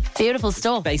that. Beautiful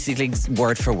stuff. Basically,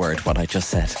 word for word what I just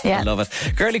said. Yeah. I love it.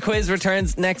 Girly Quiz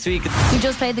returns next week. You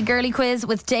just played the Girly Quiz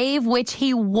with Dave, which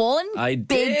he won. I did.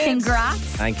 Big congrats.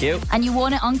 Thank you. And you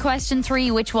won it on question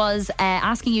 3, which was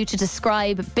asking you to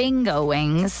describe bingo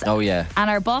wings. Oh, yeah. And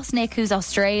our boss, Nick, who's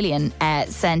Australian,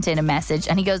 sent in a message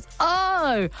and he goes,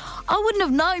 "Oh, I wouldn't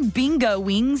have known bingo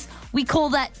wings. We call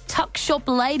that tuck shop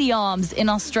lady arms in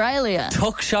Australia."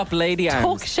 Tuck shop lady arms.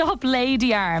 Tuck shop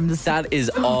lady arms. That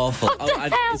is awful. What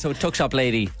the hell? So tuck shop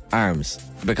lady arms,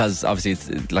 because obviously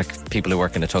it's like people who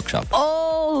work in a tuck shop.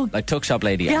 Oh, Like tuck shop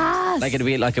lady yes. arms. Like it'd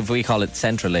be like if we call it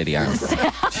central lady arms. Do you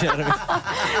know what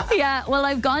I mean? yeah. Well,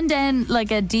 I've gone down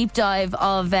like a deep dive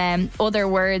of other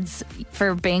words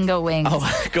for bingo wings.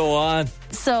 Oh, go on.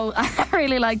 So I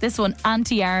really like this one,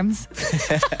 anti-arms.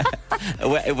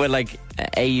 We're like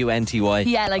AUNTY.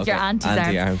 Yeah, like your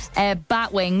anti-arms.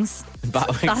 Bat wings. Bat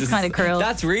wings. That's kind of cruel.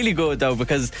 That's really good though,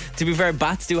 because to be fair,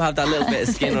 bats do have that little bit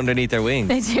of skin underneath their wings.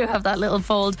 They do have that little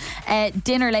fold.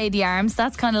 Dinner lady arms.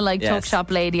 That's kind of like tuck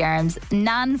shop lady arms.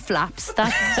 Nan flaps.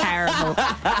 That's terrible.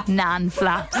 Nan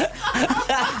flaps.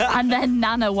 And then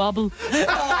Nana wobble.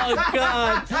 Oh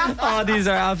God! Oh, these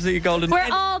are absolutely golden. We're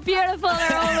all beautiful,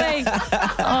 aren't we?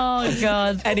 Oh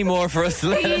God! Any more for us?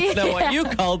 Let us know what you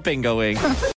call bingo wing.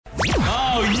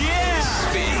 Oh, yeah!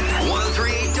 Spin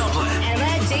 103.8 Dublin.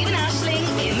 Emma, Dave and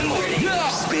Aisling in the morning.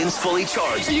 Spins Fully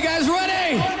Charged. Are you guys ready?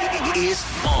 Is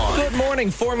on. Good morning,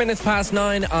 4 minutes past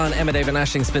 9 on Emma, Dave and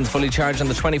Aisling Spins Fully Charged on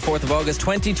the 24th of August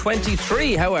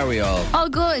 2023. How are we all? All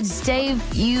good. Dave,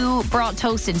 you brought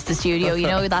toast into the studio. You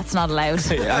know that's not allowed.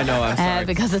 Yeah, I know, I'm sorry.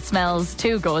 Because it smells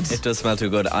too good. It does smell too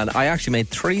good. And I actually made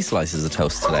 3 slices of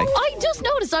toast today. I just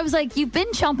noticed, I was like, you've been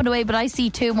chomping away, but I see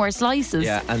 2 more slices.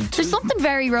 Yeah, and there's something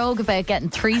very rogue about getting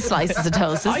 3 slices of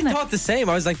toast, isn't I it? thought the same.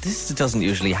 I was like, this doesn't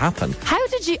usually happen. How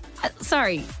did you...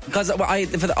 sorry. Because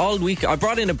for the all week, I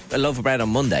brought in a loaf of bread on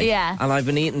Monday. Yeah. And I've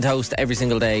been eating toast every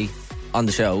single day on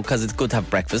the show because it's good to have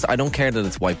breakfast. I don't care that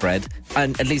it's white bread,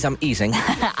 and at least I'm eating.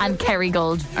 And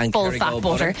Kerrygold And full Kerrygold fat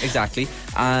butter. Exactly.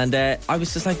 And I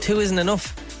was just like, 2 isn't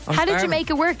enough. How did you make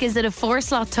it work? Is it a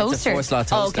 4-slot toaster? It's a 4-slot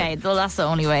toaster. Okay, well that's the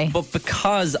only way. But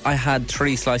because I had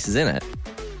 3 slices in it,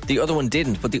 the other one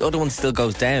didn't, but the other one still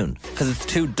goes down because it's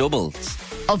 2 doubles.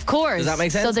 Of course. Does that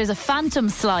make sense? So there's a phantom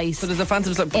slice. So there's a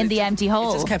phantom slice in the empty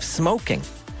hole. It just kept smoking.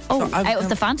 Oh, so out of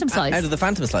the phantom slice. Out of the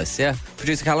phantom slice, yeah.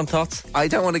 Producer Callum, thoughts? I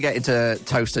don't want to get into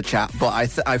toaster chat, but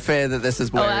I fear that this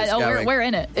is where it's going. We're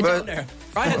in it.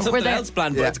 I had something else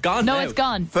planned, but it's gone No, now. it's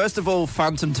gone. First of all,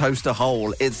 phantom toaster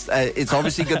hole. It's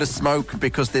obviously going to smoke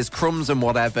because there's crumbs and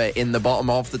whatever in the bottom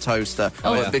of the toaster,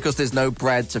 but because there's no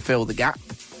bread to fill the gap.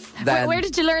 Then, Where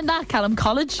did you learn that, Callum?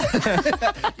 College?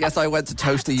 yes, I went to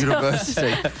Toaster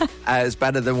University. It's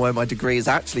better than where my degree is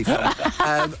actually from.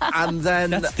 And then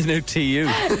that's the new TU.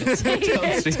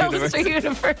 Toaster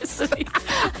University.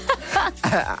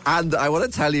 And I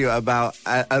want to tell you about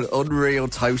an unreal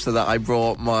toaster that I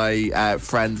brought my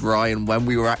friend Ryan when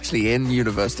we were actually in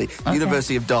university. Okay.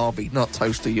 University of Derby, not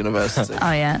Toaster University.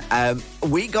 Oh, yeah.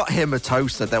 We got him a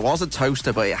toaster. There was a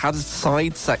toaster, but it had a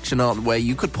side section on where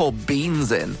you could pour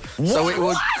beans in. What? So it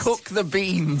would cook the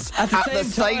beans at the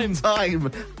same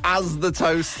time as the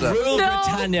toaster. Rule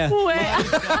Britannia.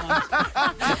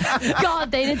 God,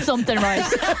 they did something right.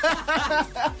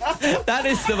 That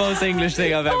is the most English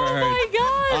thing I've ever heard. Oh my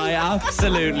God. I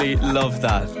absolutely love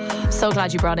that. So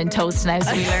glad you brought in toast now,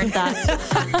 so we learned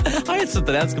that. I had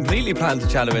something else completely planned to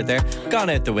chat about there. Gone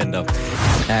out the window.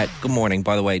 Good morning,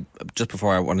 by the way. Just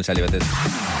before I want to tell you about this,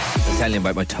 I was telling you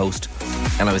about my toast,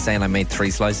 and I was saying I made 3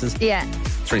 slices. Yeah.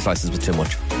 3 slices was too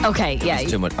much. Okay, yeah. It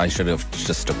was too much. I should have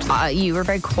just stuck to that. You were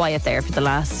very quiet there for the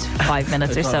last 5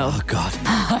 minutes or so. Oh, God.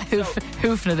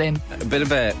 Hoofing it in. A bit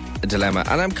of a dilemma,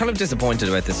 and I'm kind of disappointed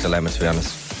about this dilemma, to be honest.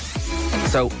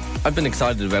 So, I've been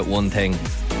excited about one thing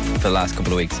for the last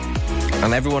couple of weeks,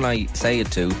 and everyone I say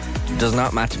it to does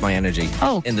not match my energy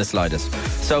in the slightest.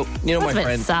 So, you know, That's my a bit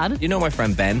friend, sad. you know my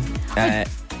friend Ben.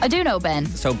 I do know Ben.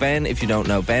 So Ben, if you don't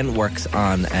know, Ben works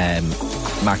on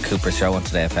Matt Cooper's show on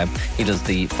Today FM. He does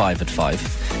the 5 at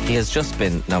 5. He has just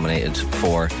been nominated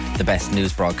for the best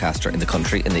news broadcaster in the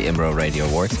country in the IMRO Radio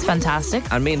Awards. It's fantastic.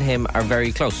 And me and him are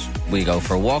very close. We go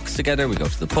for walks together, we go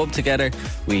to the pub together,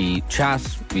 we chat,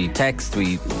 we text,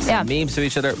 we send memes to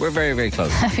each other. We're very, very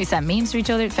close. We send memes to each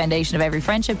other, foundation of every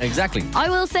friendship. Exactly. I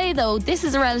will say though, this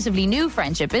is a relatively new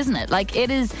friendship, isn't it? Like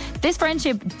this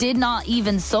friendship did not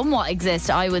even somewhat exist,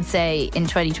 I would say, in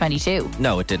 2022.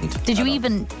 No, it didn't. Did you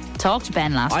even talk to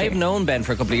Ben last year? I've known Ben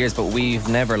for a couple of years, but we've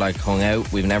never hung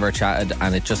out, we've never chatted,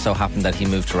 and it just so happened that he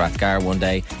moved to Rathgar one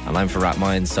day and I'm for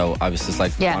Rathmines, so I was just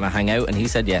like, want to hang out? And he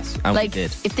said yes, and we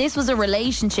did. If this was a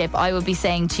relationship, I would be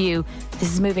saying to you,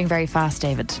 this is moving very fast,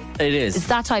 David. It is. It's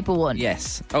that type of one.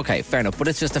 Yes. Okay, fair enough. But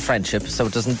it's just a friendship, so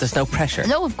there's no pressure.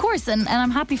 No, of course, and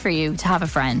I'm happy for you to have a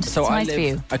friend. So it's nice for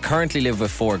you. I currently live with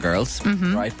 4 girls,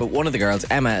 right? But one of the girls,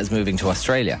 Emma, is moving to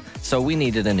Australia. So we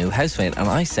needed a new housemate, and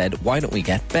I said, why don't we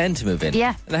get Ben to move in?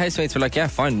 Yeah. And the housemates were like, yeah,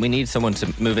 fine, we need someone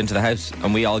to move into the house,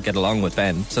 and we all get along with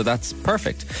Ben, so that's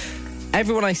perfect.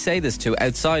 Everyone I say this to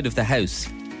outside of the house,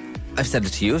 I've said it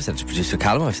to you, I've said it to producer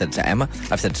Callum, I've said it to Emma,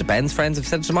 I've said it to Ben's friends, I've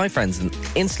said it to my friends, and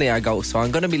instantly I go, so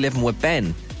I'm going to be living with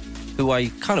Ben, who I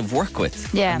kind of work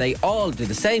with. Yeah. And they all do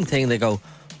the same thing. They go,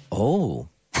 oh,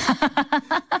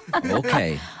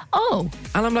 okay. Oh.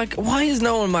 And I'm like, why is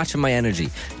no one matching my energy?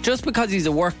 Just because he's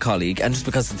a work colleague and just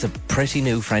because it's a pretty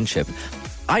new friendship,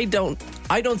 I don't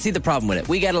see the problem with it.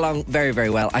 We get along very, very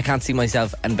well. I can't see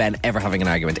myself and Ben ever having an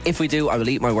argument. If we do, I will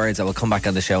eat my words. I will come back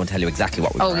on the show and tell you exactly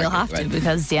what we're you'll have to,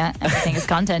 because everything is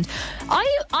content.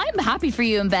 I'm happy for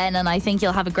you and Ben, and I think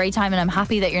you'll have a great time, and I'm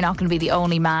happy that you're not going to be the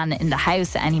only man in the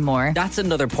house anymore. That's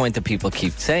another point that people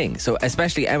keep saying. So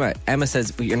especially Emma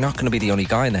says, well, you're not going to be the only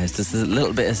guy in the house. There's a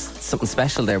little bit of something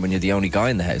special there when you're the only guy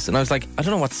in the house. And I was like, I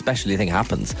don't know what special you think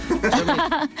happens. Do you know what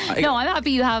I mean? No, I'm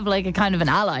happy you have like a kind of an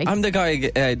ally. I'm the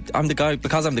guy,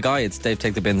 because I'm the guy, it's Dave,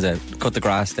 take the bins out, cut the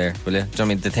grass there, will you? Do you know what I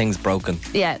mean? The thing's broken.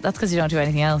 Yeah, that's because you don't do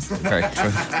anything else. Very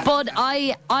true. But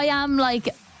I am like,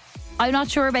 I'm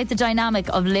not sure about the dynamic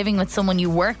of living with someone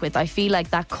you work with. I feel like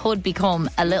that could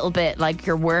become a little bit like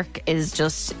your work is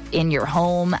just in your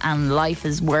home and life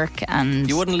is work. And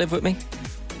you wouldn't live with me?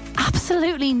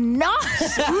 Absolutely not.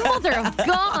 Mother of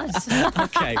God.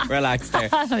 Okay, relax there.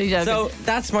 So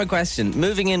that's my question.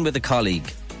 Moving in with a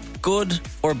colleague, good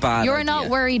or bad? You're idea? not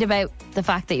worried about the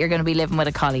fact that you're going to be living with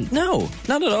a colleague? No,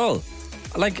 not at all.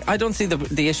 Like, I don't see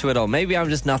the issue at all. Maybe I'm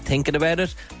just not thinking about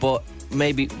it, but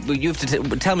maybe you have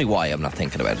to tell me why I'm not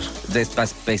thinking about it.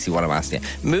 That's basically what I'm asking you.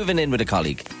 Moving in with a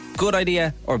colleague, good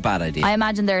idea or bad idea? I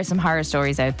imagine there are some horror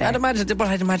stories out there. I'd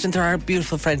imagine there are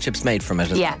beautiful friendships made from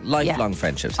it as well. Lifelong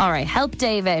friendships. All right, help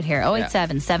Dave out here.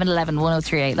 087 711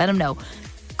 1038. Let him know.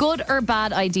 Good or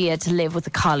bad idea to live with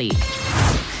a colleague?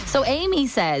 So Amy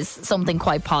says something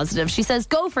quite positive. She says,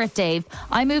 go for it, Dave.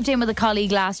 I moved in with a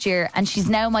colleague last year and she's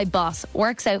now my boss.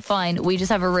 Works out fine. We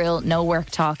just have a rule, no work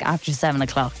talk after 7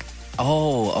 o'clock.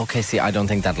 Oh, okay. See, I don't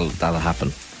think that'll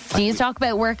happen. Do you talk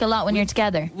about work a lot when you're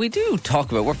together? We do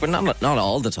talk about work, but not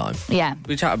all the time. Yeah.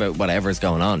 We chat about whatever's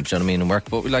going on, do you know what I mean, in work,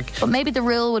 but But maybe the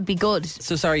rule would be good.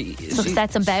 So sorry. So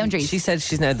set some boundaries. She said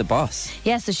she's now the boss.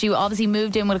 Yeah, so she obviously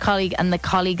moved in with a colleague and the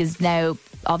colleague is now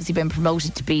obviously been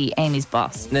promoted to be Amy's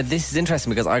boss. Now this is interesting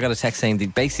because I got a text saying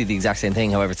basically the exact same thing,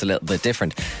 however it's a little bit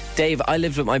different. Dave, I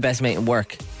lived with my best mate in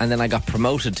work and then I got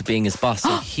promoted to being his boss,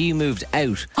 so he moved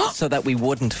out so that we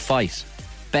wouldn't fight.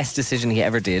 Best decision he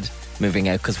ever did, moving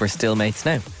out, because we're still mates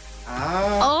now.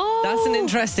 Oh, that's an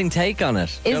interesting take on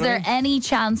it. Is there any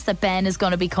chance that Ben is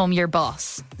going to become your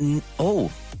boss?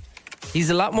 He's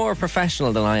a lot more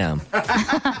professional than I am. But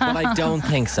I don't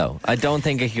think so. I don't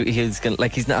think he's going to,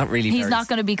 he's not really. He's not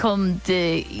going to become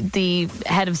the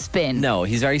head of Spin. No,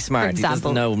 he's very smart. He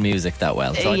doesn't know music that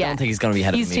well. So I don't think he's going to be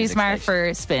head of music. He's too smart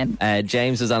for Spin.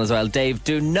 James was on as well. Dave,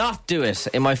 do not do it.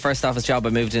 In my first office job, I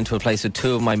moved into a place with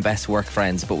 2 of my best work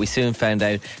friends, but we soon found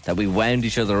out that we wound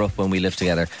each other up when we lived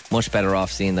together. Much better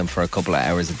off seeing them for a couple of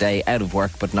hours a day out of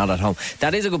work, but not at home.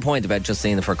 That is a good point about just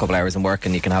seeing them for a couple of hours in work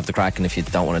and you can have the crack, and if you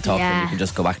don't want to talk to them, you can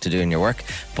just go back to doing your work.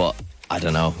 But I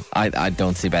don't know. I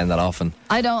don't see Ben that often.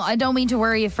 I don't mean to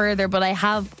worry you further, but I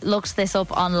have looked this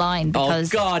up online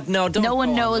because oh God, no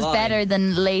one knows better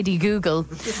than Lady Google.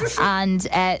 And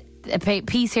a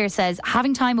piece here says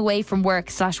having time away from work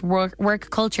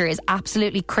culture is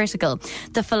absolutely critical.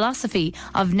 The philosophy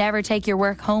of never take your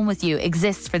work home with you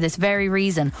exists for this very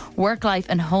reason. Work life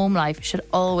and home life should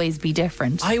always be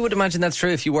different. I would imagine that's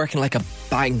true if you work in like a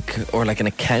bank or like an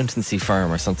accountancy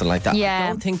firm or something like that. Yeah. I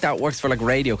don't think that works for like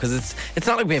radio, because it's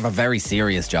not like we have a very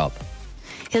serious job.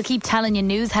 He'll keep telling you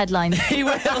news headlines. He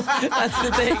will. That's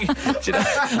the thing. Do you know,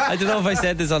 I don't know if I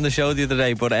said this on the show the other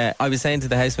day, but I was saying to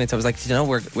the housemates, I was like,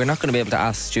 we're not going to be able to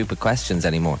ask stupid questions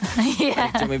anymore.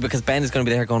 Yeah. Like, because Ben is going to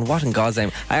be there going, what in God's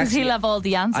name? Because he'll have all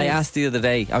the answers. I asked the other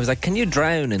day, I was like, can you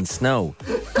drown in snow?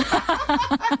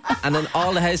 And then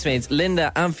all the housemates,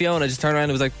 Linda and Fiona, just turned around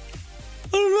and was like,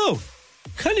 I don't know.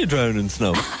 Can you drown in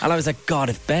snow? And I was like, God,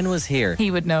 if Ben was here, he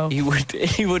would know. He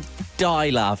would die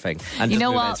laughing. And you just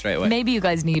know move out what? straight away. Maybe you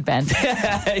guys need Ben.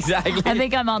 Exactly. I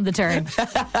think I'm on the turn.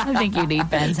 I think you need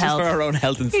Ben's just help for our own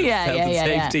health and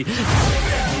safety.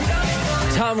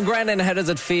 Tom Grennan, how does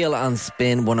it feel on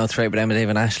Spin 103 with Emma, Dave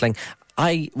and Aisling?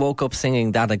 I woke up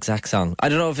singing that exact song. I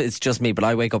don't know if it's just me, but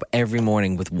I wake up every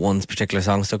morning with one particular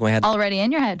song stuck in my head. Already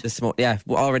in your head?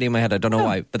 Already in my head. I don't know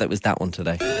why, but that was that one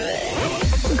today.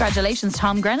 Congratulations,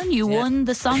 Tom Grennan. You won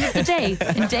the song of the day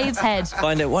in Dave's head.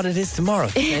 Find out what it is tomorrow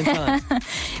at the same time.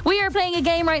 We are playing a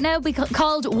game right now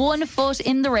called 1 Foot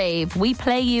in the Rave. We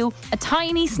play you a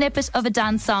tiny snippet of a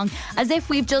dance song as if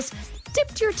we've just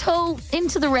dipped your toe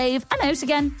into the rave and out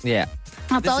again. Yeah.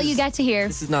 That's all you get to hear.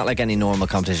 This is not like any normal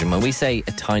competition. When we say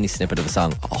a tiny snippet of a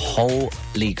song,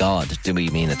 holy God, do we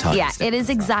mean a tiny snippet? Yeah, it is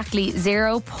exactly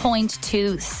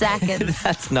 0.2 seconds.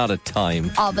 That's not a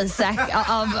time. Of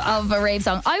a rave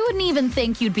song. I wouldn't even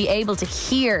think you'd be able to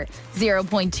hear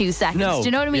 0.2 seconds. No. Do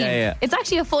you know what I mean? Yeah. It's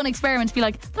actually a fun experiment to be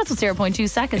like, that's what 0.2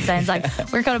 seconds sounds like.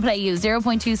 We're going to play you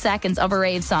 0.2 seconds of a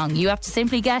rave song. You have to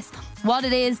simply guess what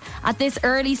it is at this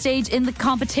early stage in the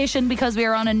competition because we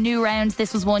are on a new round.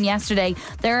 This was won yesterday.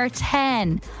 There are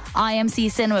 10 IMC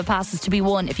cinema passes to be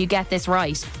won if you get this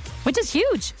right, which is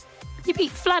huge. You'd be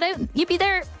flat out. You'd be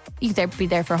there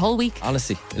for a whole week.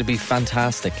 Honestly, it'd be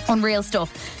fantastic. Unreal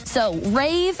stuff. So,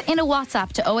 rave in a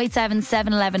WhatsApp to 087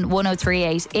 711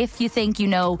 1038 if you think you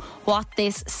know what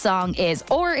this song is,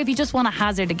 or if you just want to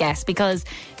hazard a guess, because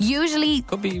usually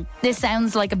this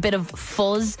sounds like a bit of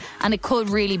fuzz and it could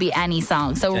really be any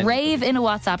song. So, rave in a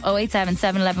WhatsApp 087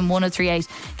 711 1038.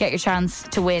 Get your chance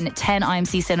to win 10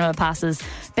 IMC cinema passes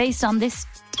based on this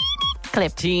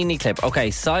clip. Teeny clip.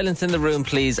 Okay, silence in the room,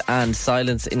 please, and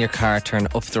silence in your car. Turn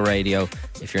up the radio.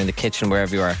 If you're in the kitchen,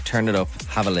 wherever you are, turn it up.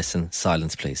 Have a listen.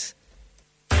 Silence, please.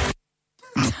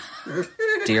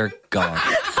 Dear God.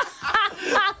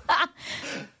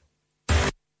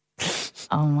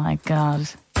 Oh my God.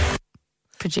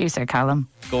 Producer Callum.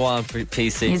 Go on,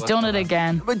 PC. He's done it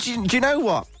again. But do you know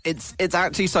what? It's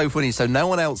actually so funny. So no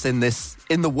one else in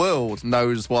the world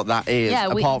knows what that is. Yeah,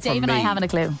 apart from Dave me. and I haven't a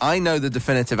clue. I know the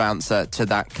definitive answer to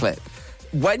that clip.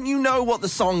 When you know what the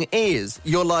song is,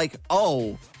 you're like,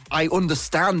 oh, I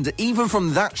understand, even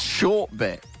from that short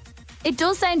bit. It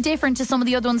does sound different to some of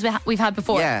the other ones we've had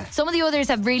before. Yeah. Some of the others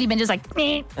have really been just like,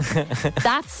 meh.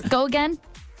 Go again.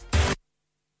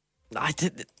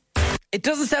 It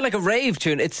doesn't sound like a rave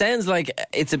tune. It sounds like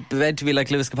it's meant to be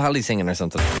like Lewis Capaldi singing or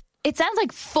something. It sounds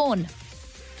like Fun.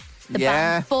 The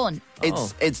band Fun.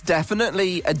 It's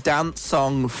definitely a dance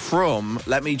song from.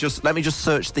 Let me just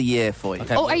search the year for you.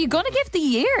 Okay. Oh, are you going to give the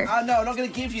year? No, I'm not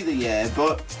going to give you the year,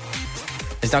 but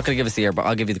it's not going to give us the year. But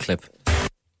I'll give you the clip.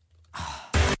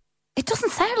 It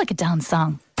doesn't sound like a dance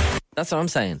song. That's what I'm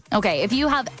saying. Okay, if you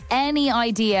have any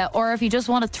idea or if you just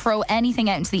want to throw anything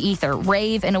out into the ether,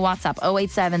 rave in a WhatsApp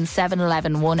 087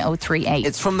 711 1038.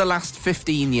 It's from the last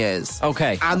 15 years.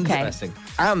 Okay. Interesting.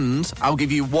 And I'll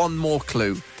give you one more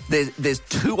clue. There's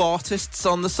two artists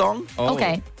on the song. Oh.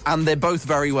 Okay. And they're both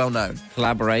very well known.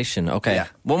 Collaboration. Okay. Yeah.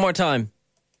 One more time.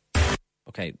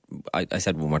 Okay, I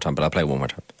said one more time, but I'll play one more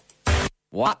time.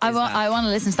 I want to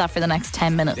listen to that for the next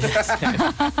 10 minutes.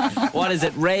 What is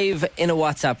it? Rave in a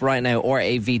WhatsApp right now or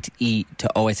AVE to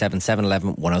 087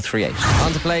 711 1038.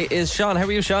 On to play is Sean. How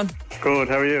are you, Sean? Good,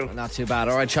 how are you? Not too bad.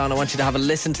 All right, Sean, I want you to have a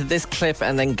listen to this clip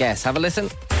and then guess. Have a listen.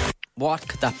 What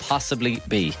could that possibly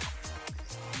be?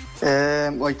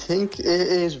 I think it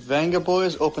is Venga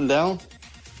Boys, Up and Down.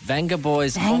 Venga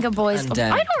Boys. Venga Up Boys. and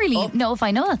Down. I don't really know if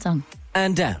I know that song.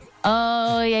 And down.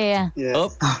 Oh, yeah.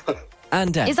 Up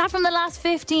and down. Is that from the last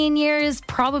 15 years?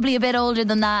 Probably a bit older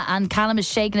than that. And Callum is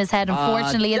shaking his head.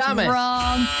 Unfortunately, it's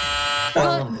wrong.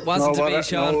 Wasn't to be,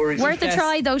 Sean. Worth a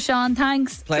try, though, Sean.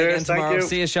 Thanks. Play again tomorrow.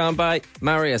 See you, Sean. Bye.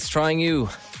 Marius, trying you.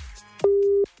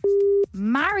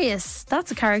 Marius. That's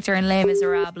a character in Les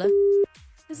Miserables.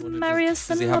 Isn't Marius?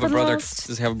 Does he have a brother?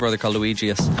 Does he have a brother called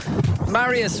Luigius?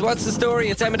 Marius, what's the story?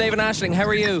 It's Emma, Dave and Aisling. How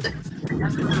are you?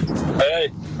 Hey,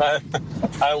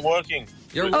 I'm working.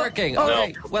 You're working?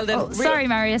 Okay. Well then. Sorry,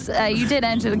 Marius. You did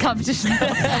enter the competition.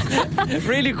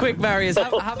 Really quick, Marius.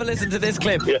 Have a listen to this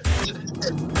clip. Yeah.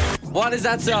 What is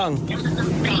that song?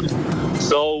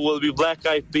 So will be Black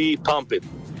Eyed Peas, Pump It.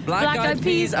 Black Eyed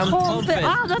Peas and Pump It.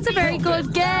 Oh, that's a very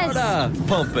good guess.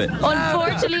 Pump It.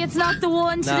 Unfortunately, it's not the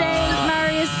one today,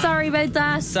 Marius. Sorry about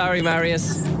that. Sorry,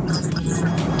 Marius.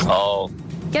 Oh.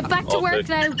 Get back to work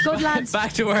now. Good lads.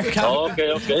 Back to work.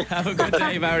 Okay. Have a good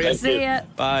day, Marius. See ya.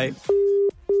 Bye.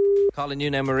 Calling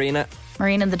you now, Marina.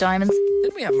 Marina and the Diamonds.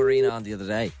 Didn't we have Marina on the other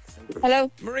day?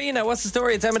 Hello. Marina, what's the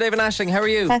story? It's Emma, David Ashling. How are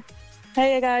you?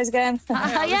 Hey, you guys again.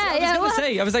 I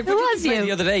was like, what did you say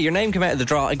the other day? Your name came out of the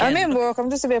draw again. I'm in work. I'm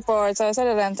just a bit bored, so I said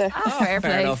I'd enter. Fair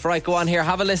play. enough. Right, go on here.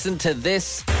 Have a listen to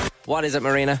this. What is it,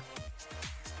 Marina?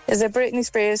 Is it Britney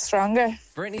Spears Stronger?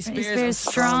 Britney Spears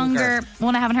Stronger.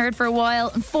 One I haven't heard for a while.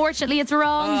 Unfortunately, it's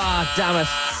wrong. Ah, damn it.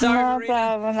 Sorry, No Marina.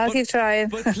 problem. I'll keep trying.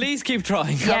 But please keep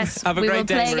trying. Yes, have a we great will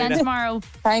day, play Marina. again tomorrow.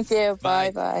 Thank you.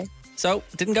 Bye. So,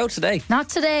 didn't go today. Not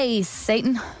today,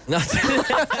 Satan. Not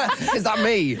Is that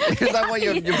me? Is that what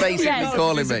you're basically Yes.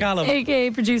 calling me? AKA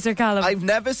producer Callum. I've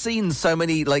never seen so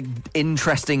many like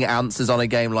interesting answers on a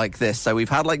game like this. So we've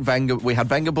had like Venga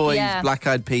Boys, Yeah. Black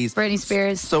Eyed Peas, Britney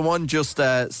Spears. Someone just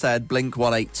said Blink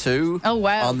 182. Oh,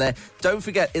 wow. On there. Don't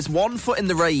forget, it's 1 Foot in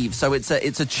the Rave. So it's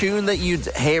a tune that you'd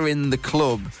hear in the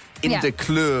club. In the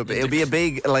club. It'll be a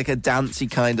big, like a dancey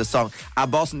kind of song. Our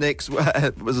boss Nick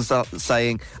was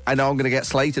saying, I know I'm going to get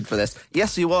slated for this.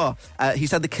 Yes, you are. He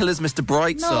said the Killer's Mr.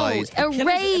 Brightside. No, a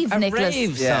rave, Nicholas. A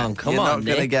rave song. Come you're on, not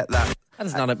going to Nick. get that. That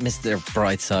is not a Mr.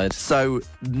 Brightside. So,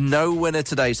 no winner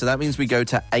today. So that means we go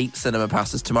to 8 cinema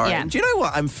passes tomorrow. Yeah. And do you know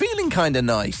what? I'm feeling kind of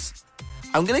nice.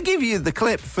 I'm going to give you the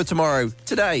clip for tomorrow,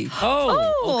 today.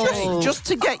 Oh, okay. Just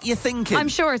to get you thinking. I'm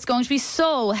sure it's going to be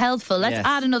so helpful. Let's Yes.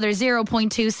 add another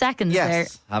 0.2 seconds there.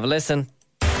 Have a listen.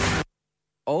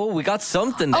 Oh, we got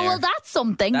something there. Oh, well, that's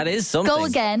something. That is something. Go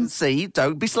again. See,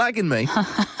 don't be slagging me.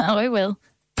 Oh, I will.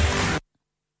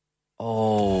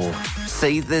 Oh.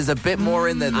 See, there's a bit more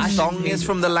in there. The song is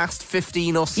from the last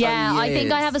 15 or so Yeah, I years.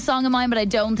 think I have a song in mind, but I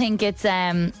don't think it's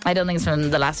from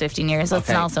the last 15 years. So it's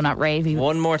Okay. also not ravey.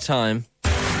 One more time.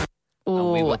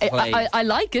 Oh, will play. I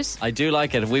like it. I do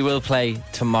like it. We will play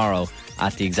tomorrow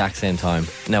at the exact same time.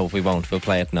 No, we won't. We'll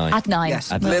play at 9. At 9.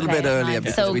 Yes, a We'll little play bit at earlier 9.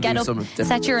 because So we get do up, something different.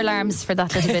 set your alarms for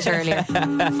that little bit earlier,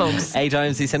 folks. 8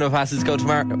 times the cinema passes go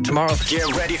tomorrow.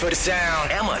 Get ready for the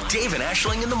sound. Emma, Dave, and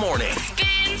Ashling in the morning.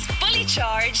 Spins Fully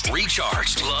Charged.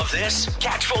 Recharged. Love this?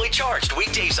 Catch Fully Charged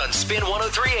weekdays on Spin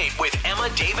 103.8 with Emma,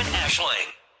 Dave, and Ashling.